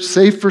a church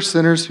safe for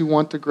sinners who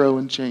want to grow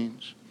and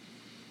change.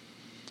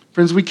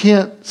 Friends, we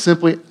can't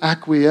simply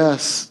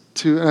acquiesce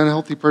to an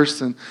unhealthy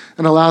person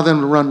and allow them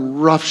to run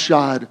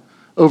roughshod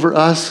over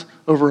us,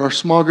 over our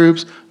small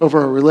groups, over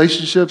our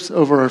relationships,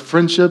 over our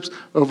friendships,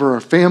 over our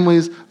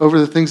families, over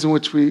the things in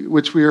which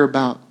we are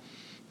about.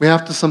 We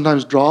have to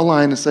sometimes draw a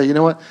line and say, you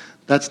know what?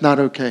 That's not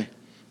okay.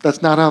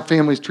 That's not how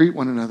families treat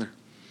one another.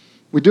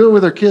 We do it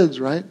with our kids,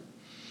 right?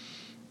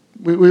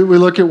 We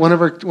look at one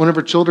of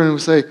our children and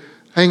we say,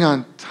 hang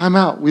on, time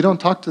out. We don't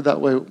talk to that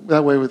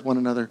way with one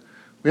another.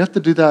 We have to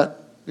do that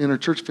in our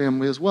church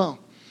family as well.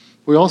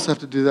 We also have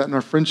to do that in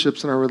our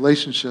friendships and our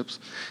relationships.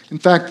 In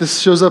fact,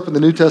 this shows up in the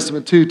New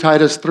Testament too,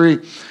 Titus 3.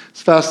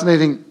 It's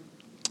fascinating.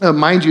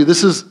 Mind you,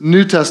 this is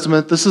New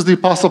Testament. This is the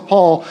Apostle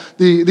Paul.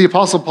 The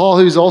Apostle Paul,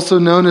 who's also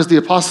known as the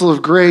Apostle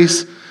of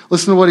Grace.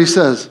 Listen to what he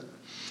says.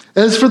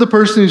 As for the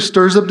person who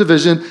stirs up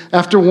division,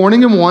 after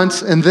warning him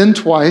once and then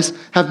twice,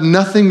 have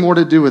nothing more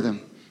to do with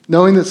him.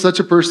 Knowing that such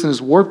a person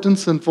is warped and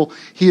sinful,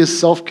 he is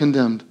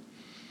self-condemned.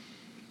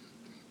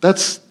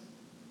 That's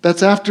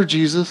after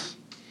Jesus.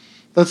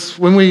 That's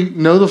when we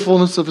know the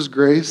fullness of his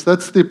grace.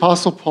 That's the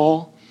Apostle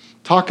Paul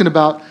talking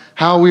about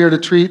how we are to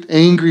treat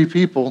angry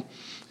people.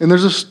 And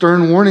there's a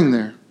stern warning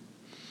there.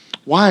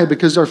 Why?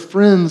 Because our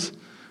friends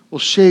will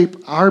shape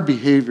our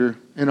behavior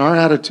and our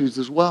attitudes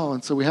as well.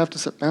 And so we have to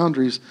set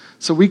boundaries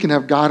so we can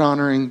have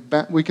God-honoring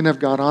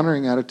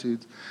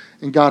attitudes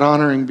and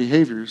God-honoring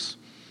behaviors.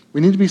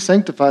 We need to be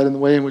sanctified in the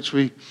way in which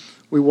we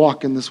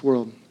walk in this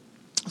world.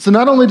 So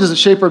not only does it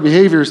shape our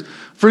behaviors,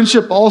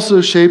 friendship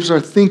also shapes our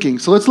thinking.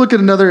 So let's look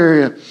at another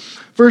area.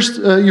 First,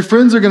 your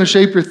friends are going to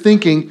shape your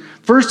thinking,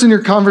 first in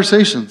your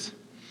conversations.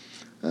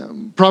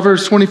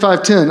 Proverbs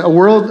 25:10,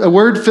 a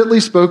word fitly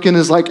spoken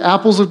is like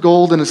apples of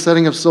gold in a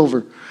setting of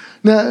silver.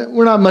 Now,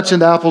 we're not much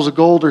into apples of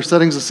gold or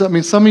settings of silver. I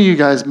mean, some of you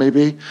guys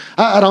maybe.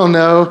 I don't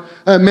know.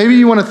 Maybe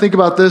you want to think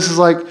about this as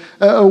like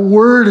a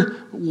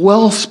word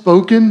well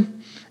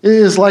spoken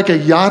is like a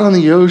yacht on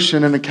the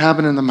ocean and a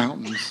cabin in the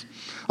mountains.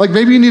 Like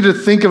maybe you need to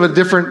think of a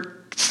different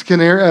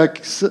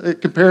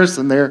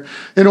comparison there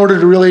in order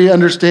to really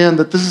understand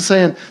that this is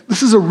saying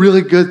this is a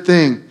really good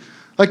thing.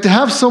 Like to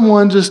have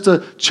someone just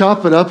to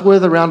chop it up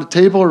with around a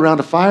table or around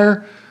a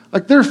fire,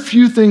 like there are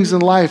few things in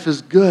life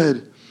as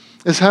good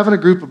as having a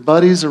group of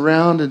buddies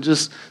around and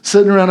just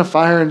sitting around a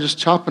fire and just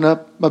chopping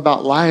up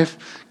about life,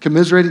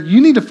 commiserating.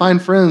 You need to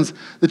find friends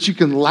that you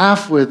can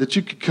laugh with, that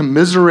you can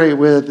commiserate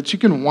with, that you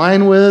can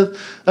whine with,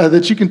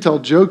 that you can tell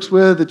jokes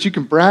with, that you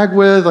can brag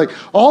with. Like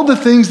all the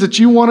things that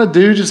you want to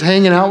do just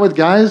hanging out with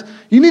guys,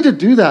 you need to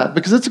do that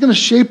because it's going to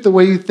shape the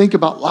way you think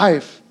about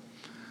life.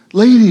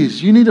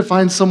 Ladies, you need to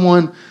find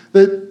someone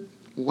that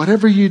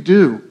whatever you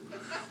do,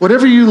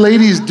 whatever you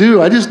ladies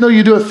do, I just know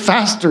you do it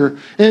faster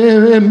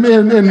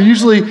and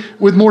usually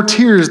with more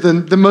tears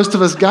than most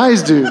of us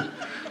guys do.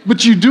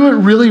 But you do it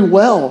really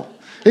well.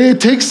 It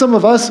takes some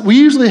of us, we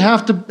usually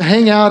have to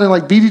hang out and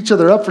like beat each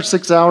other up for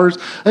 6 hours,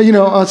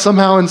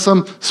 somehow in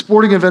some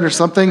sporting event or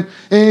something,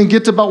 and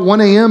get to about 1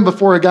 a.m.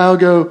 before a guy will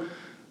go,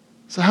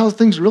 so how's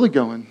things really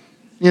going?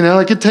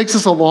 Like it takes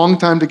us a long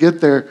time to get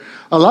there.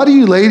 A lot of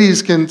you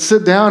ladies can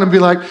sit down and be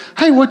like,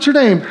 hey, what's your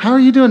name? How are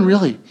you doing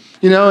really?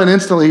 And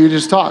instantly you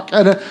just talk.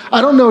 And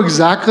I don't know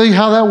exactly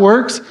how that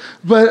works,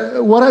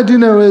 but what I do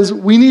know is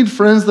we need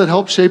friends that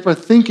help shape our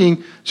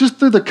thinking just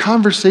through the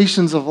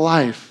conversations of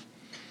life.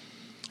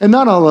 And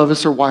not all of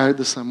us are wired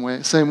the same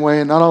way,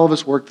 and not all of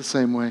us work the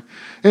same way.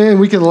 And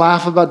we can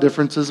laugh about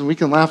differences, and we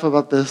can laugh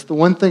about this. The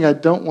one thing I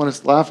don't want us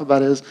to laugh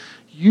about is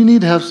you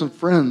need to have some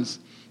friends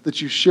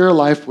that you share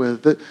life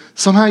with, that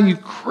somehow you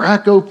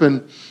crack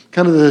open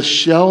kind of the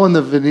shell and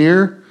the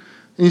veneer,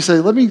 and you say,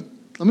 let me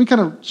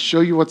kind of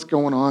show you what's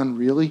going on,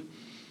 really.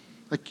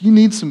 Like, you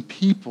need some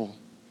people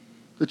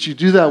that you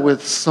do that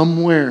with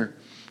somewhere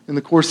in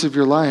the course of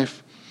your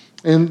life,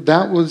 and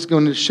that was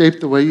going to shape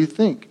the way you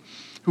think.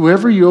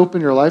 Whoever you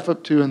open your life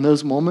up to in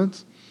those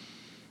moments,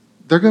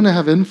 they're going to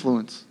have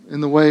influence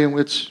in the way in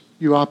which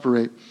you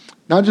operate.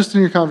 Not just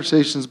in your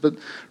conversations, but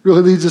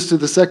really leads us to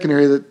the second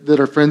area that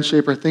our friends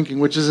shape our thinking,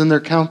 which is in their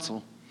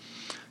counsel.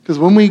 Because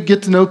when we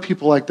get to know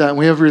people like that, and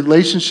we have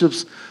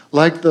relationships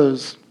like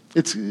those,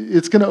 it's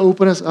going to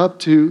open us up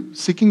to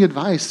seeking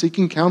advice,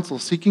 seeking counsel,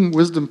 seeking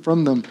wisdom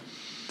from them.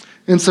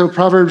 And so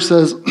Proverbs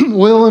says,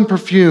 oil and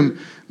perfume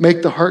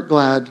make the heart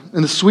glad,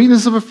 and the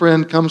sweetness of a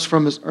friend comes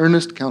from his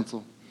earnest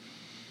counsel.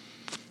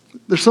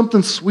 There's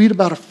something sweet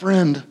about a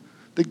friend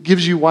that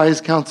gives you wise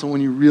counsel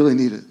when you really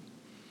need it.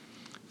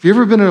 Have you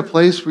ever been in a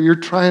place where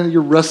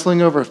you're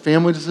wrestling over a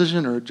family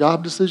decision or a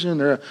job decision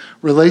or a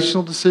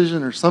relational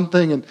decision or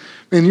something,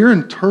 and you're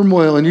in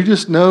turmoil and you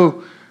just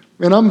know,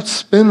 man, I'm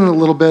spinning a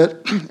little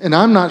bit and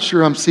I'm not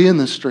sure I'm seeing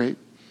this straight.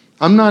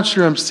 I'm not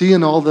sure I'm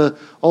seeing all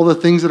the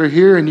things that are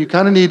here, and you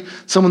kind of need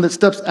someone that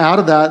steps out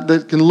of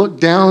that can look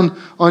down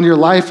on your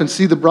life and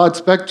see the broad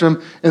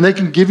spectrum, and they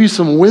can give you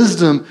some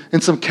wisdom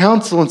and some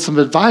counsel and some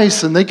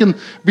advice, and they can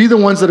be the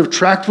ones that have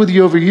tracked with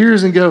you over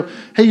years and go,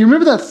 hey, you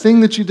remember that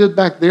thing that you did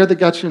back there that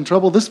got you in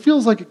trouble? This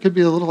feels like it could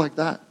be a little like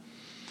that.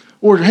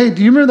 Or, hey,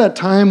 do you remember that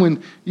time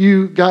when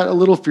you got a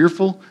little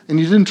fearful and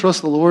you didn't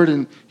trust the Lord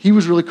and he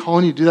was really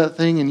calling you to do that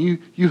thing and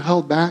you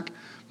held back?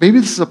 Maybe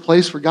this is a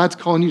place where God's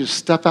calling you to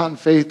step out in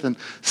faith and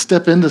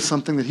step into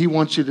something that he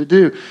wants you to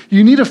do.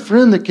 You need a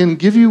friend that can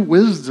give you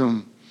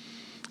wisdom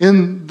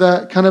in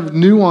that kind of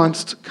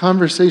nuanced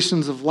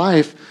conversations of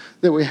life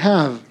that we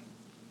have.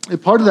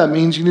 And part of that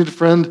means you need a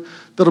friend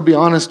that'll be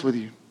honest with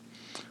you.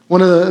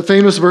 One of the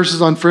famous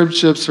verses on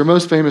friendships, or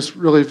most famous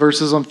really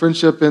verses on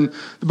friendship in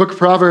the book of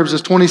Proverbs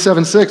is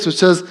 27:6, which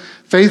says,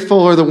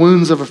 faithful are the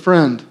wounds of a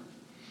friend.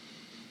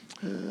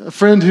 A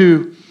friend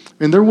who,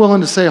 they're willing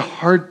to say a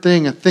hard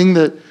thing, a thing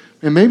that,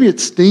 maybe it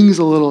stings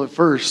a little at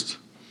first,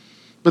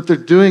 but they're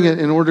doing it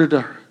in order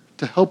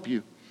to help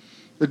you.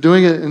 They're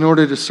doing it in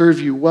order to serve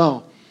you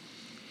well.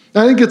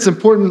 I think it's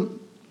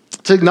important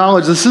to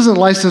acknowledge this isn't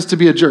licensed to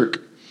be a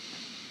jerk,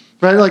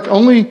 right? Like,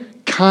 only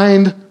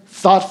kind,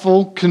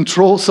 thoughtful,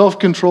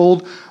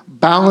 self-controlled,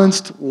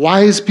 balanced,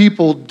 wise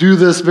people do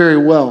this very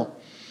well.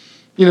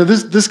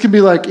 This could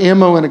be like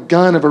ammo in a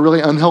gun of a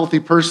really unhealthy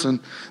person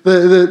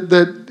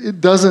that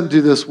it doesn't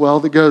do this well,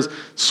 that goes,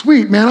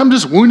 sweet, man, I'm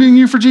just wounding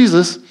you for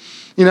Jesus.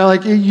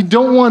 You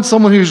don't want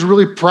someone who's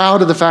really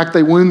proud of the fact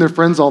they wound their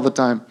friends all the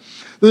time.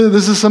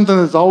 This is something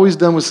that's always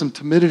done with some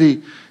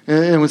timidity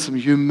and with some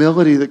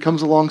humility that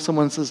comes along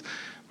someone and says,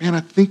 man, I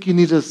think you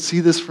need to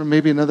see this from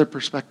maybe another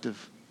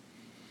perspective.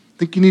 I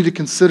think you need to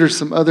consider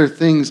some other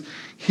things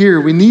here.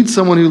 We need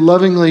someone who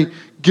lovingly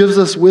gives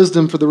us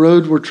wisdom for the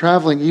road we're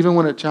traveling, even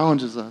when it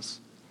challenges us.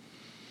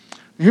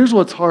 And here's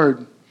what's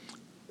hard.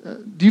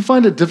 Do you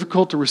find it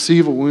difficult to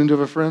receive a wound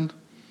of a friend?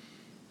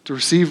 To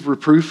receive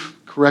reproof,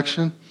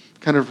 correction,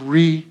 kind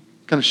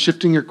of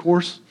shifting your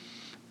course?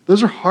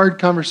 Those are hard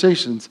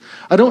conversations.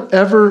 I don't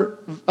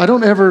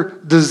ever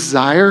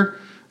desire,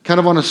 kind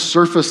of on a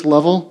surface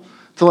level,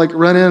 to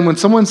run in when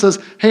someone says,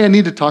 hey, I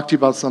need to talk to you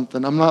about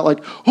something. I'm not like,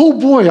 oh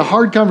boy, a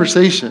hard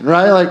conversation,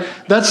 right?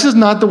 That's just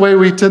not the way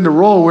we tend to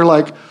roll. We're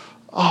like,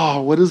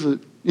 oh, what is it?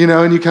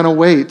 And you kind of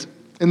wait.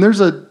 And there's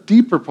a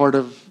deeper part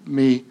of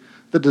me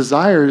that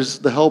desires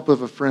the help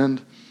of a friend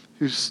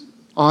who's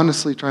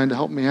honestly trying to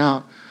help me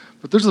out.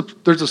 But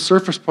there's a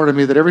surface part of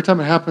me that every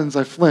time it happens,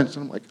 I flinch.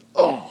 And I'm like,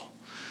 oh,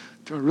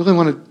 do I really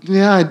want to?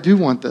 Yeah, I do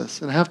want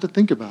this. And I have to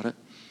think about it.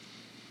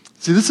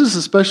 See, this is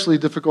especially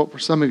difficult for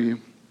some of you.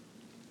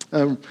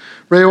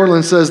 Ray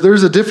Ortlund says,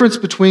 there's a difference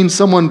between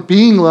someone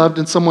being loved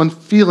and someone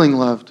feeling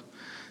loved.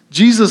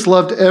 Jesus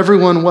loved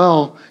everyone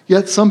well,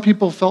 yet some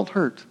people felt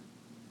hurt.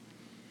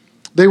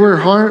 They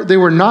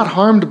were not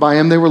harmed by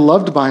him, they were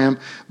loved by him,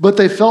 but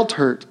they felt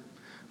hurt.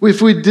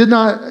 If we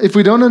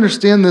don't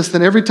understand this,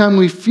 then every time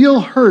we feel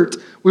hurt,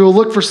 we will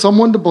look for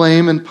someone to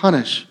blame and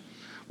punish.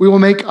 We will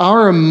make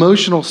our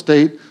emotional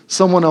state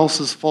someone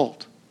else's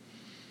fault.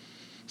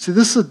 See,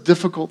 this is a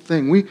difficult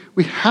thing.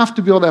 We have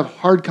to be able to have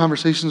hard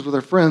conversations with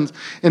our friends,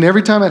 and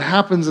every time it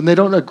happens and they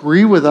don't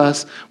agree with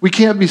us, we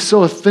can't be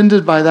so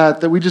offended by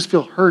that we just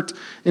feel hurt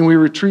and we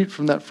retreat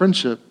from that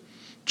friendship.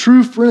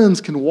 True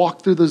friends can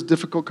walk through those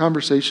difficult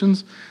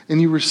conversations,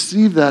 and you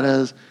receive that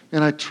as,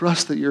 and I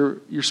trust that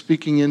you're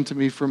speaking into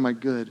me for my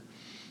good,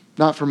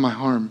 not for my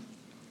harm.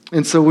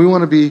 And so we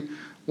want to be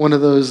one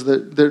of those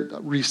that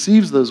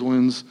receives those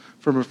wounds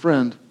from a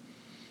friend.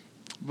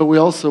 But we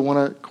also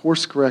want to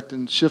course correct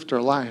and shift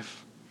our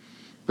life.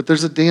 But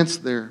there's a dance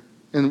there,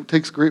 and it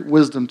takes great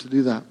wisdom to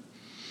do that.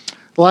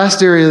 The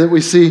last area that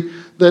we see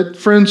that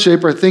friends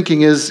shape our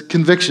thinking is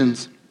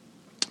convictions.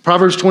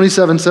 Proverbs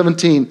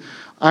 27:17,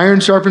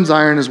 iron sharpens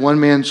iron as one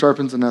man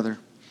sharpens another.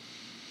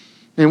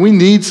 And we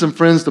need some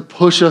friends to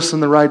push us in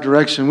the right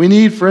direction. We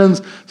need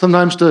friends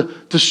sometimes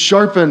to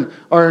sharpen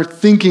our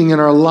thinking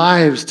and our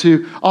lives,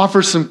 to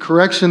offer some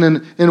correction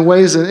in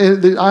ways.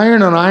 And the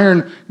iron on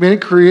iron, man,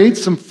 it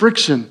creates some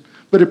friction,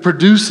 but it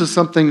produces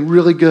something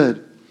really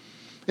good.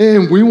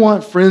 And we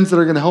want friends that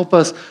are going to help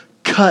us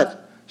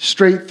cut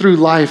straight through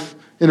life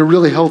in a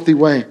really healthy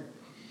way.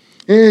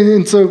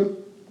 And so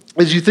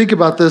as you think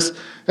about this,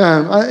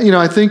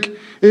 I think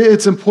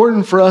it's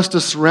important for us to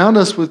surround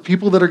us with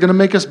people that are going to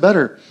make us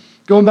better.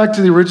 Going back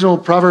to the original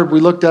proverb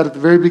we looked at the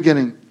very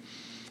beginning,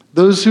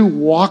 those who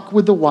walk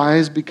with the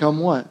wise become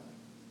what?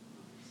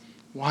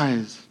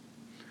 Wise.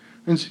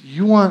 And so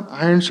you want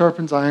iron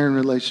sharpens iron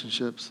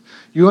relationships.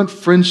 You want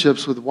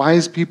friendships with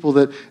wise people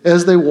that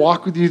as they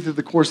walk with you through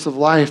the course of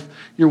life,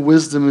 your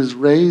wisdom is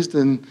raised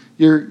and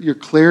your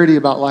clarity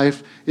about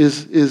life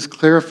is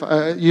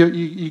clarified.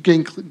 You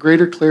gain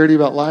greater clarity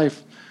about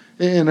life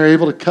and are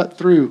able to cut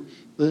through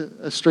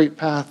a straight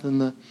path and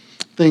the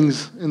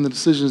things and the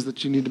decisions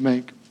that you need to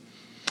make.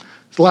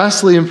 So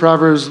lastly, in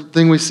Proverbs, the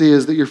thing we see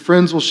is that your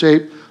friends will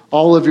shape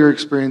all of your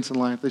experience in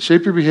life. They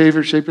shape your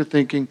behavior, shape your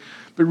thinking.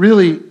 But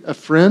really, a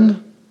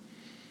friend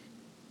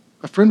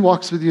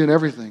walks with you in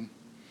everything.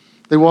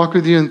 They walk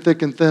with you in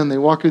thick and thin. They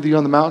walk with you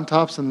on the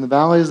mountaintops and the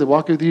valleys. They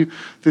walk with you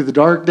through the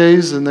dark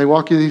days, and they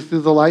walk with you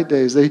through the light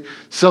days. They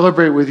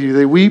celebrate with you.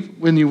 They weep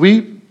when you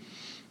weep,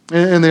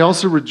 and they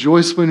also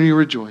rejoice when you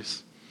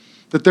rejoice.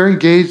 That they're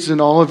engaged in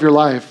all of your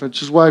life,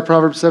 which is why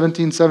Proverbs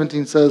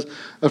 17:17 says,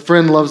 a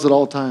friend loves at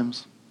all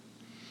times.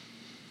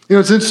 You know,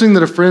 it's interesting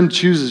that a friend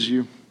chooses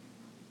you.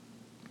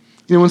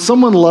 You know, when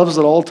someone loves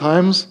at all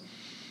times,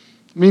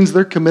 it means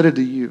they're committed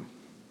to you.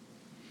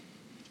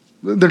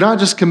 They're not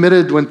just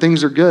committed when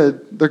things are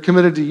good. They're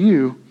committed to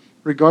you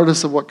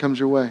regardless of what comes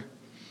your way.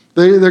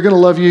 They're going to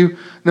love you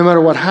no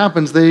matter what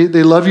happens. They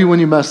love you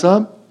when you mess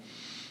up.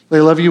 They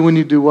love you when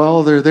you do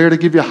well. They're there to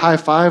give you a high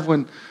five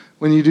when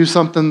you do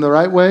something the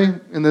right way,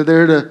 and they're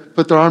there to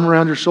put their arm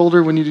around your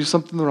shoulder when you do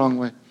something the wrong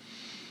way.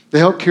 They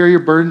help carry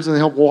your burdens, and they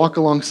help walk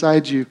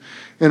alongside you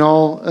in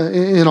all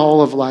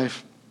of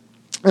life.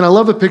 And I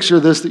love a picture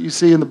of this that you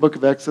see in the book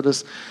of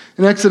Exodus.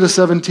 In Exodus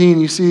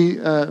 17, you see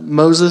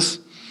Moses,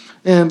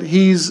 and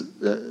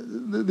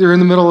they're in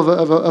the middle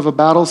of a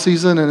battle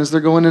season, and as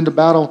they're going into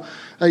battle,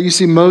 you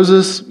see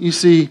Moses, you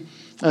see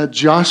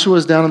Joshua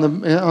is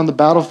down on the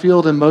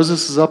battlefield, and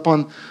Moses is up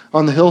on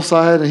the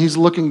hillside, and he's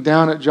looking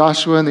down at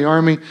Joshua and the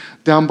army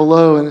down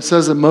below, and it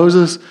says that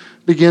Moses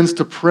begins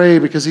to pray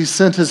because he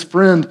sent his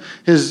friend,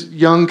 his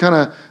young kind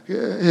of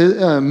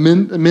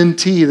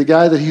mentee, the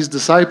guy that he's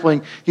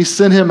discipling. He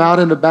sent him out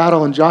into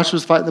battle, and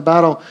Joshua's fighting the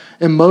battle,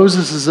 and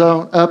Moses is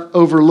up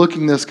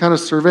overlooking this, kind of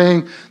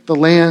surveying the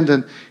land,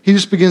 and he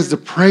just begins to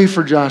pray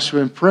for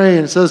Joshua and pray.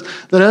 And it says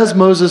that as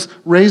Moses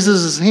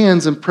raises his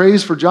hands and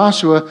prays for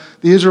Joshua,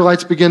 the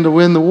Israelites begin to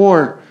win the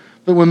war.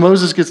 But when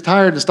Moses gets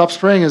tired and stops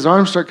praying, his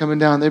arms start coming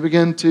down, they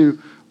begin to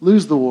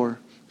lose the war.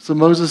 So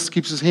Moses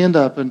keeps his hand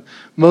up, and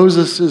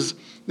Moses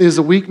is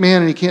a weak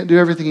man, and he can't do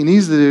everything he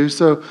needs to do.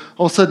 So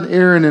all of a sudden,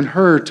 Aaron and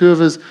Hur, two of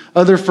his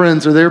other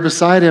friends, are there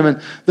beside him,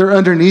 and they're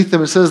underneath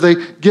him. It says they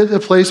get a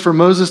place for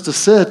Moses to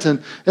sit,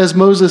 and as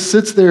Moses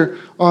sits there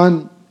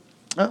on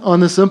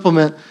this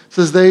implement, it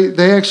says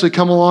they actually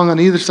come along on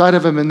either side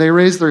of him, and they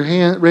raise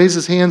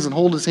his hands and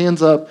hold his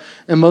hands up,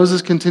 and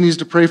Moses continues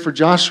to pray for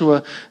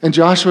Joshua, and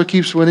Joshua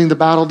keeps winning the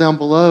battle down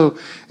below.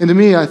 And to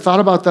me, I thought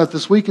about that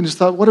this week and just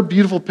thought, what a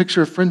beautiful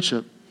picture of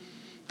friendship.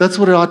 That's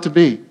what it ought to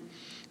be.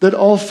 That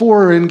all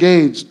four are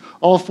engaged,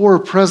 all four are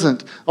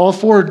present, all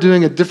four are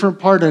doing a different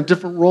part and a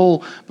different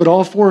role, but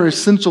all four are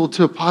essential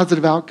to a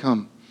positive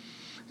outcome.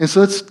 And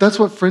so that's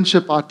what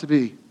friendship ought to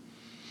be.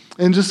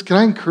 And just, can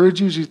I encourage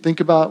you as you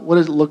think about what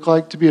does it look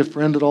like to be a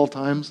friend at all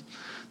times?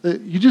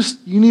 That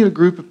you need a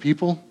group of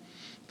people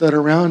that are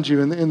around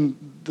you, and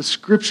the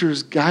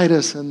scriptures guide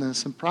us in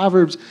this. And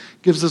Proverbs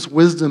gives us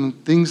wisdom,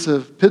 things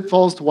of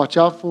pitfalls to watch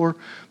out for,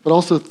 but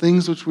also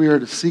things which we are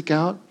to seek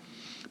out.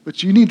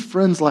 But you need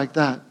friends like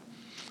that.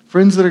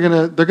 Friends that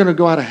they're gonna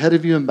go out ahead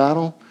of you in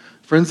battle.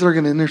 Friends that are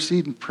gonna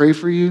intercede and pray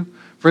for you.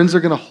 Friends that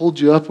are gonna hold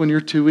you up when you're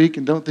too weak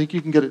and don't think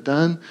you can get it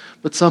done.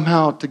 But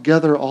somehow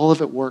together all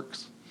of it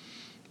works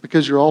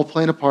because you're all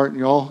playing a part and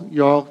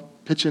you're all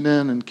pitching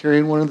in and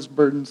carrying one of those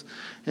burdens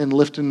and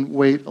lifting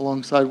weight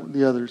alongside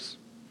the others.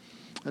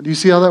 Do you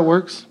see how that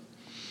works?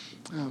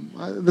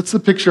 That's the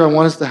picture I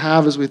want us to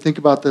have as we think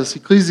about this.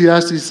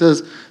 Ecclesiastes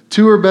says,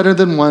 2 are better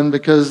than 1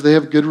 because they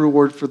have good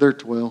reward for their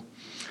toil.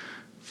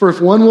 For if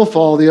one will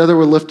fall, the other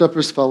will lift up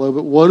his fellow.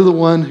 But woe to the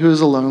one who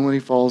is alone when he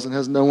falls and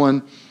has no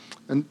one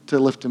to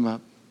lift him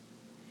up.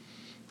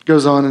 It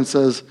goes on and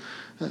says,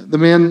 the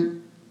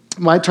man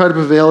might try to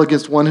prevail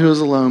against one who is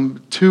alone,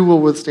 but 2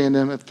 will withstand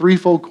him. A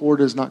threefold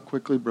cord is not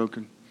quickly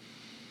broken.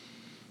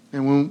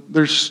 And when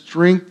there's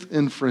strength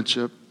in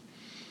friendship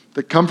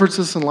that comforts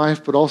us in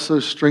life, but also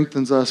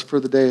strengthens us for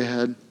the day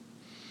ahead.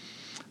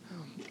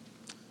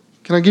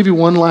 Can I give you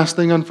one last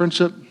thing on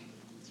friendship?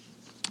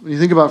 When you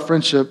think about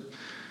friendship,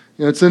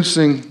 it's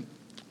interesting,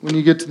 when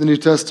you get to the New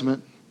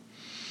Testament,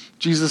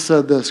 Jesus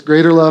said this,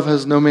 greater love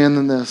has no man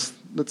than this,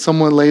 that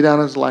someone lay down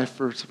his life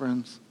for his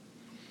friends.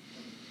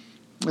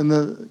 In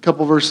the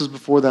couple verses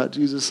before that,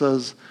 Jesus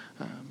says,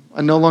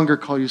 I no longer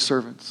call you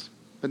servants,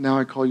 but now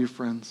I call you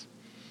friends.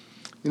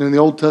 In the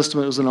Old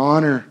Testament, it was an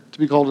honor to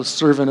be called a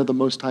servant of the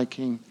Most High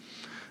King.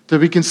 To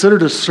be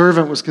considered a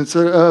servant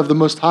of the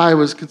Most High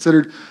was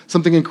considered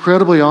something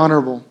incredibly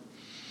honorable.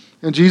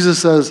 And Jesus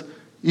says,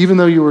 even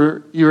though you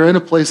were in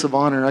a place of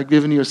honor, I've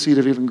given you a seat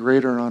of even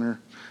greater honor.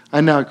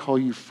 I now call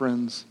you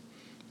friends.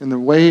 And the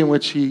way in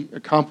which he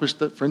accomplished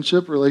that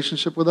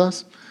relationship with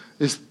us,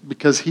 is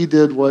because he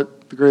did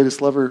what the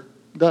greatest lover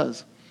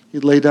does. He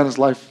laid down his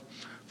life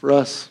for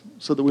us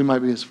so that we might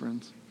be his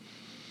friends.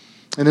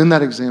 And in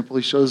that example,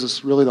 he shows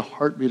us really the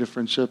heartbeat of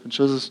friendship and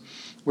shows us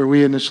where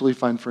we initially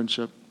find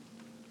friendship.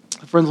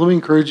 Friends, let me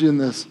encourage you in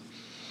this.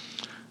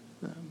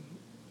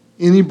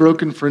 Any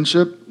broken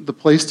friendship, the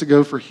place to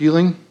go for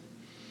healing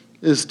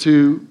is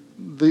to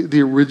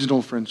the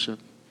original friendship.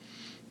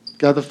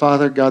 God the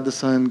Father, God the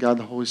Son, God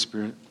the Holy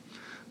Spirit.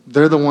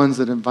 They're the ones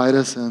that invite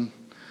us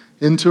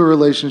into a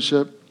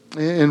relationship,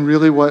 and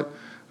really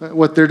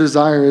what their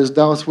desire is.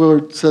 Dallas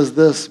Willard says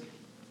this: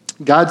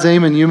 God's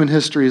aim in human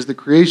history is the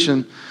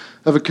creation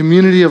of a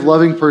community of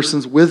loving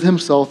persons with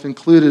himself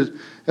included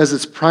as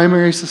its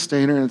primary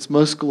sustainer and its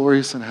most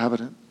glorious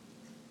inhabitant.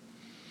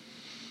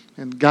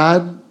 And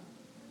God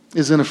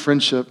is in a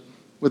friendship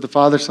with the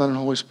Father, Son, and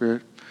Holy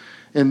Spirit.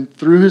 And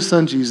through his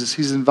Son, Jesus,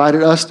 he's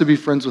invited us to be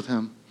friends with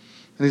him.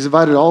 And he's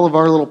invited all of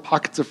our little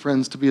pockets of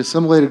friends to be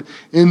assimilated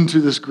into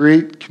this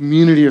great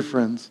community of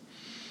friends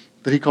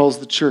that he calls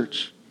the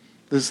church.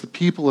 This is the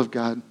people of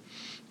God.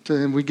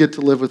 And we get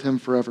to live with him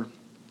forever.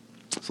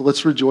 So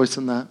let's rejoice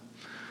in that.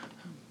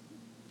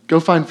 Go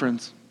find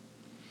friends.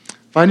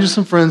 Find you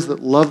some friends that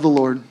love the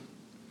Lord.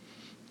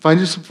 Find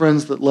you some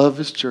friends that love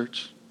his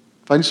church.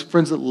 Find you some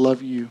friends that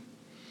love you.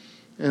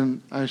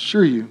 And I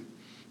assure you,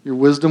 your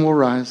wisdom will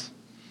rise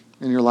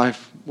and your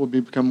life will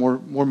become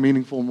more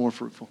meaningful and more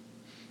fruitful.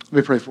 Let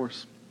me pray for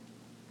us.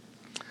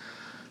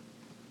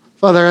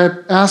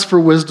 Father, I ask for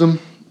wisdom.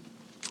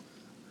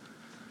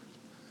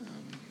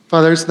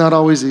 Father, it's not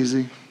always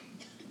easy.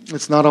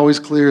 It's not always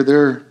clear.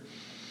 There are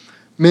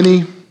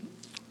many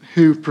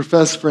who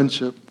profess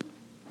friendship,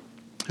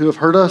 who have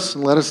hurt us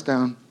and let us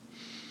down.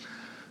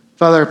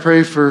 Father, I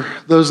pray for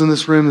those in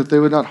this room that they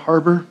would not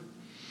harbor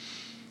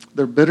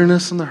their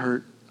bitterness and the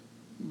hurt,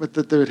 but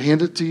that they would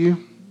hand it to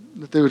you,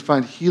 that they would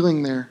find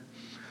healing there.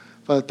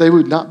 Father, that they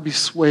would not be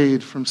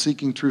swayed from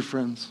seeking true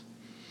friends,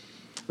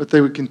 but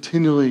they would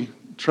continually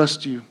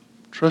trust you,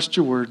 trust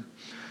your word,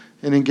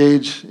 and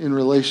engage in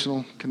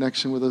relational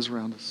connection with those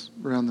around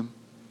them.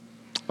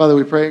 Father,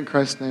 we pray in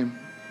Christ's name.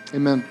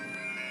 Amen.